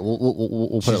 Yes, yeah, we'll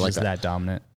put She's it like just that.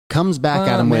 dominant. Comes back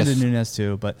at him Amanda with Nunes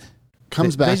too, but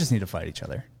Comes they back- just need to fight each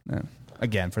other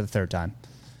again for the third time.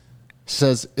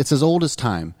 says it's as old as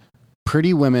time.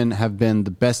 Pretty women have been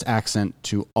the best accent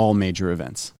to all major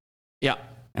events. yeah,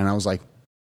 And I was like,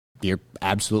 you're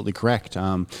absolutely correct.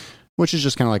 Which is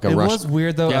just kind of like a It rush. was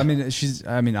weird though. Yeah.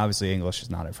 I mean, obviously English is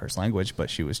not her first language, but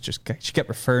she kept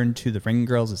referring to the ring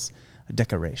girls as a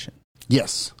decoration.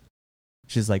 Yes.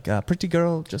 She's like, pretty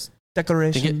girl, just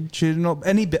decoration. She know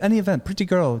any event, pretty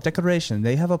girl, decoration.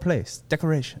 They have a place,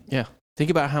 decoration. yeah. Think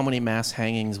about how many mass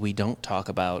hangings we don't talk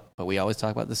about, but we always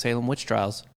talk about the Salem witch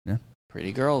trials. Yeah,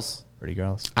 Pretty girls. pretty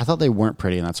girls. I thought they weren't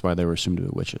pretty, and that's why they were assumed to be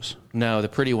witches. No, the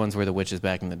pretty ones were the witches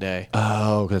back in the day.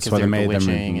 Oh, that's 'Cause why they they're made them.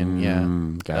 bewitching and yeah,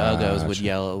 uggos would gotcha.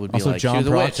 yell. It would be Also, like, John she's a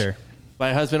Proctor. witch.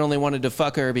 My husband only wanted to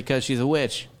fuck her because she's a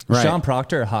witch. Right. Sean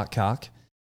Proctor, a hot cock.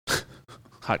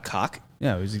 Hot cock.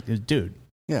 Yeah, he was a dude.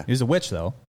 Yeah. He was a witch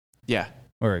though, Yeah,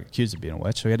 or accused of being a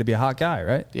witch. So he had to be a hot guy,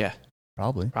 right? yeah.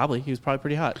 Probably. Probably. He was probably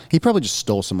pretty hot. He probably just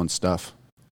stole someone's stuff.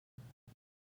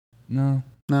 No,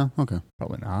 No? Okay.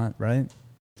 probably not. Right?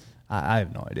 I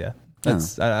have no idea.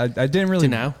 That's I didn't really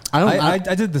To now? I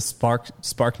did the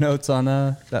spark notes on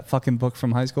that fucking book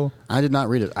from high school. I did not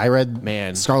read it. I read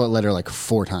Man. Scarlet Letter like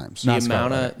 4 times. The Not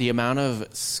amount Scarlet.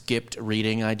 of skipped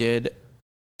reading I did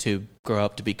to grow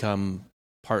up to become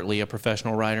partly a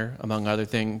professional writer, among other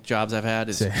jobs I've had,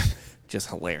 is Same. just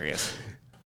hilarious.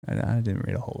 I didn't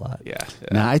read a whole lot. Yeah.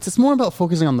 Nah, it's more about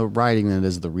focusing on the writing than it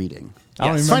is the reading. I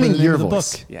don't Yes. even remember Finding the name your of the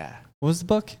voice. book. Yeah. What was the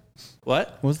book?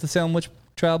 What? What was the Salem witch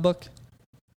trial book?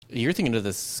 You're thinking of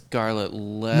the Scarlet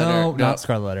Letter? No, not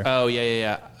Scarlet Letter. Oh,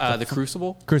 yeah. The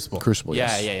Crucible? Crucible. Crucible,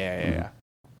 Yeah. yes.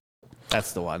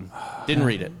 That's the one. Didn't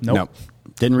read it. Nope.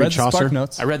 Didn't read Read the Chaucer. Spark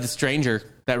Notes. I read The Stranger.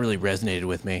 That really resonated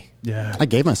with me. Yeah. I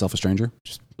gave myself a stranger.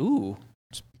 Ooh.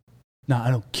 No, I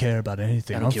don't care about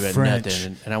anything. I don't I'm give a French.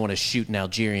 nothing, and I want to shoot an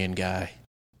Algerian guy.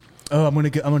 Oh, I'm gonna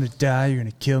die. You're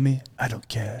gonna kill me. I don't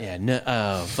care. Yeah. No,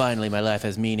 oh, finally, my life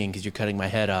has meaning because you're cutting my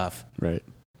head off. Right.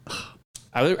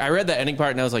 I read that ending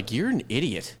part and I was like, "You're an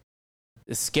idiot.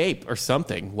 Escape or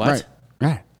something." What?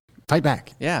 Right. Fight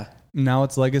back. Yeah. Now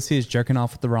its legacy is jerking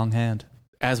off with the wrong hand.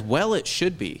 As well, it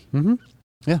should be.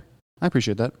 Yeah. I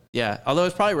appreciate that. Yeah. Although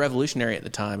it's probably revolutionary at the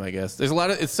time. I guess there's a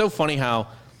lot of. It's so funny how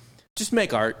just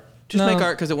make art. Just No. make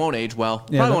art because it won't age well.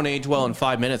 Yeah, Probably that- won't age well in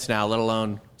 5 minutes now. Let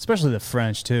alone. Especially the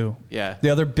French too. Yeah. The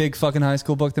other big fucking high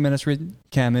school book they made us read,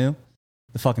 Camus.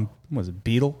 The fucking what was it,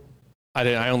 Beetle?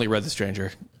 I only read The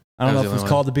Stranger. I don't That know was if the it's only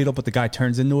called the Beetle, but the guy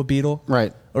turns into a beetle.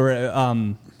 Right.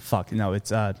 Or fuck, no,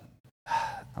 it's I'm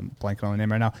blanking on the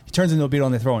name right now. He turns into a beetle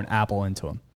and they throw an apple into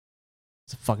him.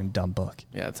 It's a fucking dumb book.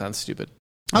 Yeah, it sounds stupid.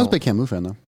 I was a big Camus fan,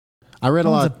 though. I read a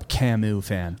I was lot. a Camus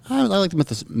fan. I like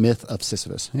the myth of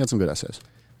Sisyphus. He had some good essays.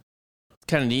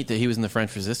 Kind of neat that he was in the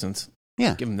French Resistance.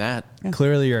 Yeah. Give him that.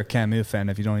 Clearly, you're a Camus fan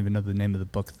if you don't even know the name of the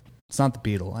book. It's not the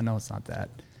Beetle. I know it's not that.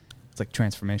 It's like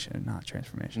Transformation and not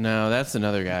Transformation. No, that's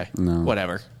another guy. No.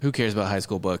 Whatever. Who cares about high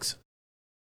school books?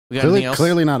 We got anything else?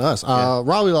 Clearly not us.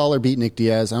 Robbie Lawler beat Nick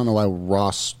Diaz. I don't know why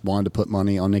Ross wanted to put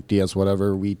money on Nick Diaz,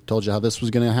 whatever. We told you how this was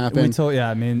going to happen.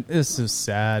 I mean, this is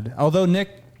sad. Although Nick,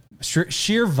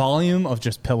 sheer volume of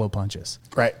just pillow punches.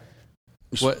 Right.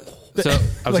 What? So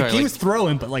I'm like sorry, he was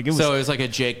throwing, but like it was so it was like a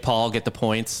Jake Paul get the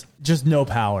points. just no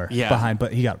power behind.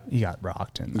 But he got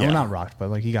rocked, and well, not rocked, but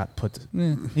like he got put.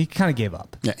 He kind of gave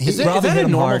up. Yeah, Is that a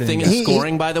normal thing in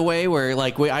scoring? By the way, where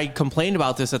like I complained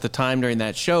about this at the time during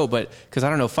that show, but because I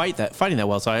don't know fighting that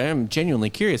well, so I am genuinely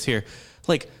curious here.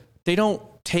 Like they don't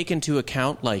take into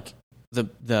account like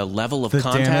the level of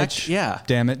contact. Damage,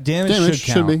 damage damage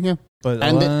should count. Be. Yeah, but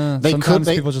and sometimes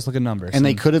people just look at numbers, and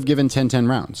they could have given 10-10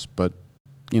 rounds, but.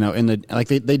 You know, in the like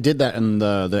they did that in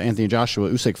the Anthony Joshua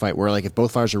Usyk fight, where like if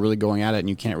both fighters are really going at it and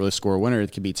you can't really score a winner,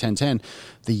 it could be 10-10.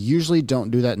 They usually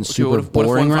don't do that in super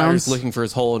boring one rounds. Fighter's looking for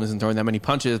his hole and isn't throwing that many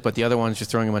punches, but the other one's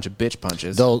just throwing a bunch of bitch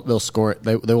punches. They'll score it.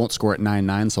 They won't score it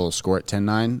 9-9, so they'll score it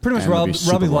 10-9. Pretty much,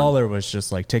 Robbie Lawler was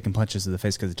just like taking punches to the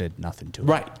face because it did nothing to him.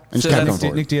 Right. And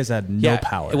so Nick Diaz had no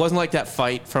power. It wasn't like that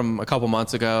fight from a couple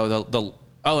months ago.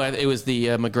 It was the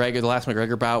McGregor, the last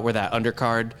McGregor bout where that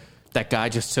undercard. That guy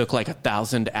just took like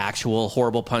 1,000 actual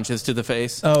horrible punches to the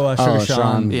face. Sugar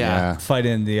Sean. Yeah.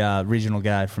 Fighting the regional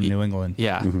guy from New England.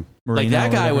 Yeah. Mm-hmm. Like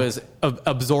that guy was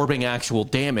absorbing actual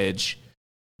damage,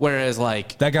 whereas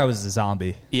like... That guy was a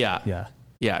zombie. Yeah. Yeah.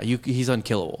 Yeah, he's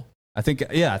unkillable. I think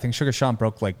Sugar Sean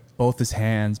broke like both his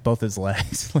hands, both his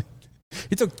legs.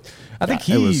 He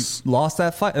lost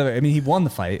that fight. I mean, he won the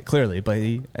fight, clearly, but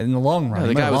in the long run...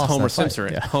 the guy was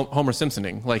Homer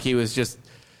Simpsoning. Like he was just...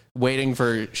 waiting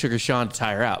for Sugar Sean to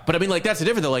tire out. But I mean, like, that's the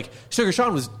difference, though. Like, Sugar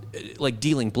Sean was, like,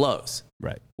 dealing blows.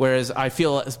 Right. Whereas I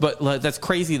feel, but like, that's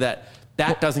crazy that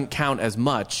doesn't count as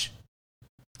much.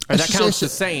 Or that counts the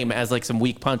same as, like, some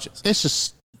weak punches. It's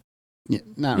just,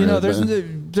 not really.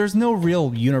 There's no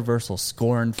real universal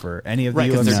scorn for any of the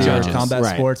UFC or combat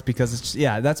sports because it's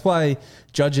that's why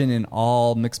judging in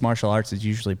all mixed martial arts is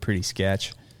usually pretty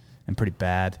sketch and pretty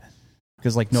bad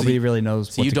because, like, nobody really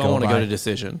knows what you to don't want to by. go to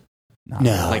decision.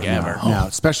 Ever. No,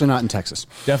 especially not in Texas.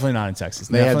 Definitely not in Texas.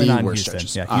 They Definitely have not the in worst Houston.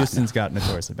 judges. Yeah, Houston's got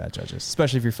notoriously bad judges,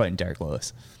 especially if you're fighting Derek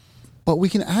Lewis. But we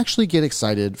can actually get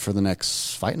excited for the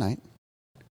next fight night.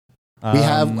 We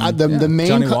have the main...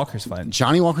 Johnny Walker's fighting.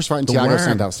 Thiago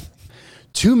Santos.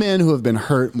 Two men who have been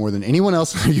hurt more than anyone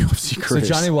else in their UFC careers.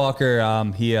 So Johnny Walker,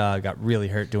 he got really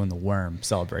hurt doing the worm,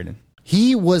 celebrating.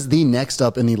 He was the next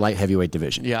up in the light heavyweight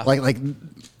division. Yeah. Like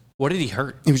what did he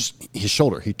hurt? It was his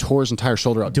shoulder. He tore his entire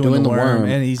shoulder out doing the worm,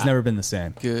 and he's never been the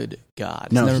same. Good God.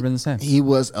 He's never been the same. He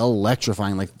was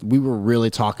electrifying. Like, we were really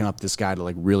talking up this guy to,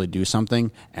 like, really do something.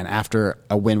 And after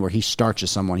a win where he starches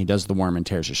someone, he does the worm and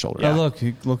tears his shoulder out.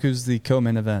 Look who's the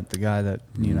co-main event, the guy that,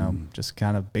 just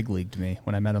kind of big leagued me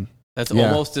when I met him. That's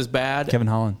almost as bad. Kevin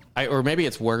Holland. Or maybe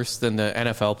it's worse than the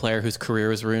NFL player whose career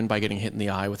was ruined by getting hit in the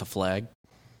eye with a flag.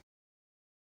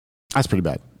 That's pretty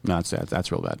bad. No,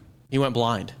 that's real bad. He went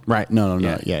blind. Right. No.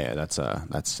 Yeah. That's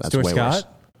Stuart way Scott? worse.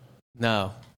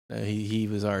 No, he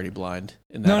was already blind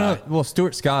in that eye. Well,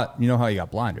 Stuart Scott, you know how he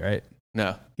got blind, right?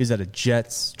 No. He was at a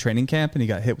Jets training camp, and he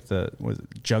got hit with the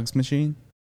jugs machine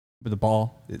with the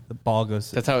ball. The ball goes...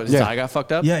 That's how his eye got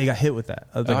fucked up? Yeah, he got hit with that.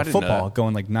 Like a football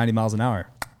going like 90 miles an hour.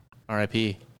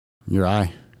 R.I.P. Your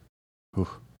eye. Ooh.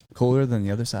 Cooler than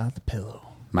the other side of the pillow.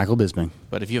 Michael Bisping.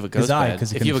 But if you have a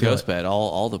ghost bed,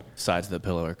 all the sides of the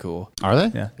pillow are cool. Are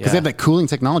they? Yeah. Because they have that cooling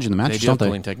technology in the mattress, they do have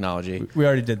cooling technology. We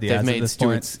already did the ads at this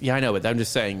point. Yeah, I know, but I'm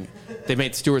just saying they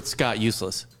made Stuart Scott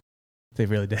useless. They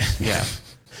really did. Yeah.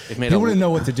 He wouldn't know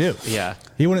what to do. Yeah.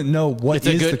 He wouldn't know what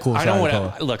is the cool side of the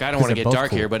pillow. Look, I don't want to get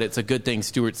dark here, but it's a good thing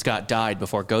Stuart Scott died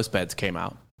before ghost beds came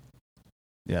out.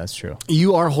 Yeah, that's true.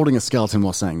 You are holding a skeleton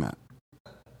while saying that.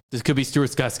 This could be Stuart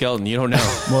Scott skeleton. You don't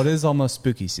know. Well, it is almost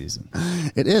spooky season.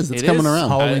 It is. It's coming around.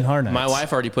 Halloween Horror Nights. My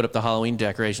wife already put up the Halloween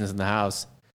decorations in the house.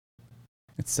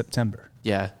 It's September.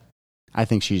 Yeah. I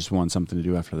think she just wants something to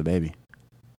do after the baby.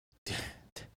 The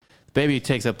baby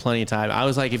takes up plenty of time. I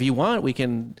was like, if you want, we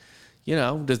can,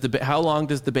 how long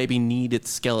does the baby need its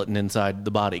skeleton inside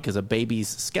the body? Because a baby's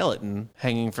skeleton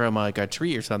hanging from like a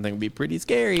tree or something would be pretty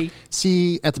scary.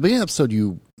 See, at the beginning of the episode,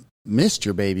 you missed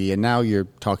your baby, and now you're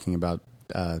talking about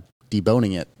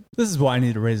deboning it. This is why I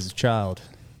need to raise a child.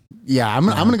 Yeah, I'm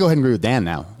going to go ahead and agree with Dan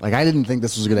now. Like, I didn't think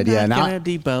this was a good idea. I'm not going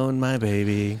to debone my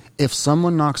baby. If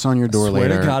someone knocks on your door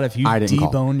later, to God, if you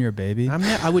debone your baby,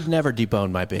 I would never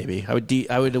debone my baby. I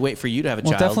would wait for you to have a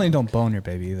child. Definitely don't bone your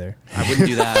baby either. I wouldn't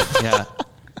do that.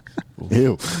 Yeah.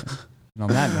 Ew. And on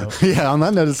that note, on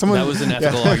that note, that was an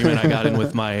ethical argument I got in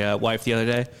with my wife the other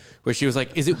day, where she was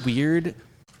like, "Is it weird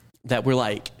that we're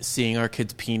like seeing our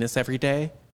kid's penis every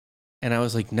day?" And I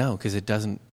was like, "No, because it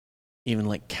doesn't even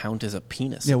like count as a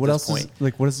penis. Yeah, at what this else point. is,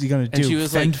 like, what is he going to And do? she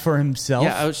was Fend like- for himself?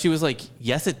 Yeah, she was like,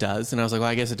 yes, it does. And I was like, well,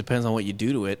 I guess it depends on what you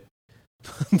do to it.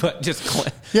 But just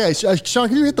Yeah, Sean,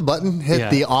 can you hit the button? Hit Yeah.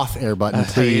 the off-air button,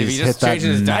 if please. he Hit just that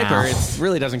changes his now. diaper, it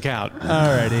really doesn't count.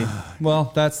 Alrighty.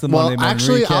 Well, that's the Well, Monday morning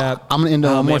actually, recap. I'm going to end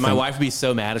on Oh one more man, my thing. wife would be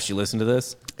so mad if she listened to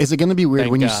this. Is it going to be weird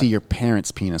Thank when you God. see your parents'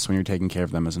 penis when you're taking care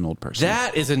of them as an old person?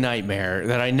 That is a nightmare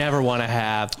that I never want to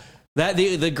have. That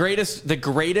the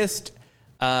greatest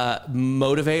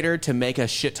motivator to make a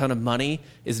shit ton of money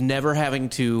is never having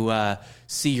to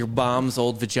see your mom's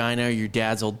old vagina or your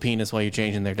dad's old penis while you're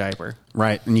changing their diaper.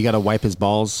 Right, and you got to wipe his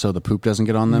balls so the poop doesn't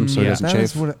get on them, so he doesn't that chafe.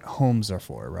 is what homes are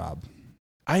for, Rob.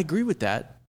 I agree with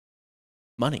that.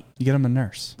 Money. You get them a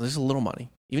nurse. There's a little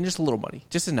money. Even just a little money.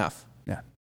 Just enough. Yeah.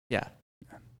 Yeah.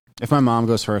 If my mom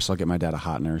goes first, I'll get my dad a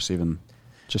hot nurse, even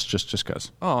just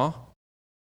because. Aw.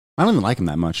 I don't even like him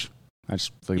that much. I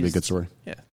just think it'd be a good story.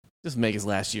 Yeah. Just make his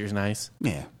last years nice.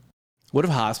 Yeah. What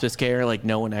if hospice care, like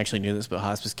no one actually knew this, but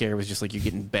hospice care was just like you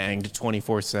getting banged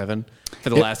 24/7 for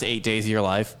the last 8 days of your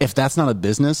life? If that's not a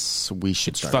business, we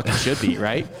should start. Fucking should be,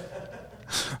 right?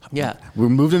 Yeah. We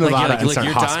moved to Nevada and like started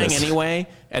you're hospice. dying anyway,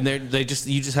 and you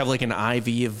just have like an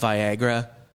IV of Viagra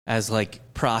as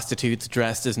like prostitutes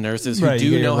dressed as nurses who Right, you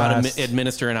do get know your how last- to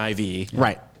administer an IV.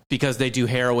 Right. Because they do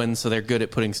heroin, so they're good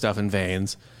at putting stuff in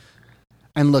veins.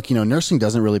 And look, nursing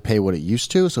doesn't really pay what it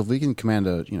used to. So if we can command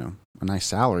a nice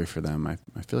salary for them, I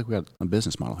feel like we got a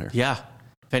business model here. Yeah.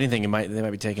 If anything, they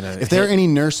might be taking a If there are any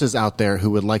nurses out there who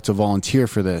would like to volunteer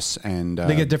for this, and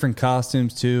They get different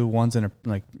costumes too. One's in a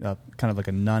kind of like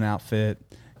a nun outfit,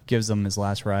 gives them his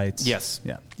last rites. Yes.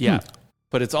 Yeah. Yeah.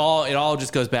 But it all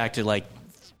just goes back to like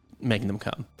making them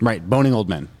come. right, boning old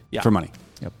men Yeah. for money.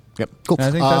 Yep. Cool. And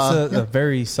I think that's a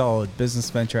very solid business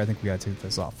venture. I think we got to take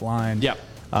this offline. Yeah.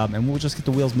 And we'll just get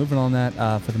the wheels moving on that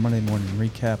for the Monday morning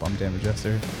recap. I'm Dan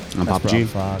Majester. I'm That's Papa G. Rob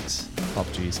Fox. Papa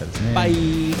G said his name. Bye.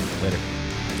 Later.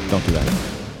 Don't do that.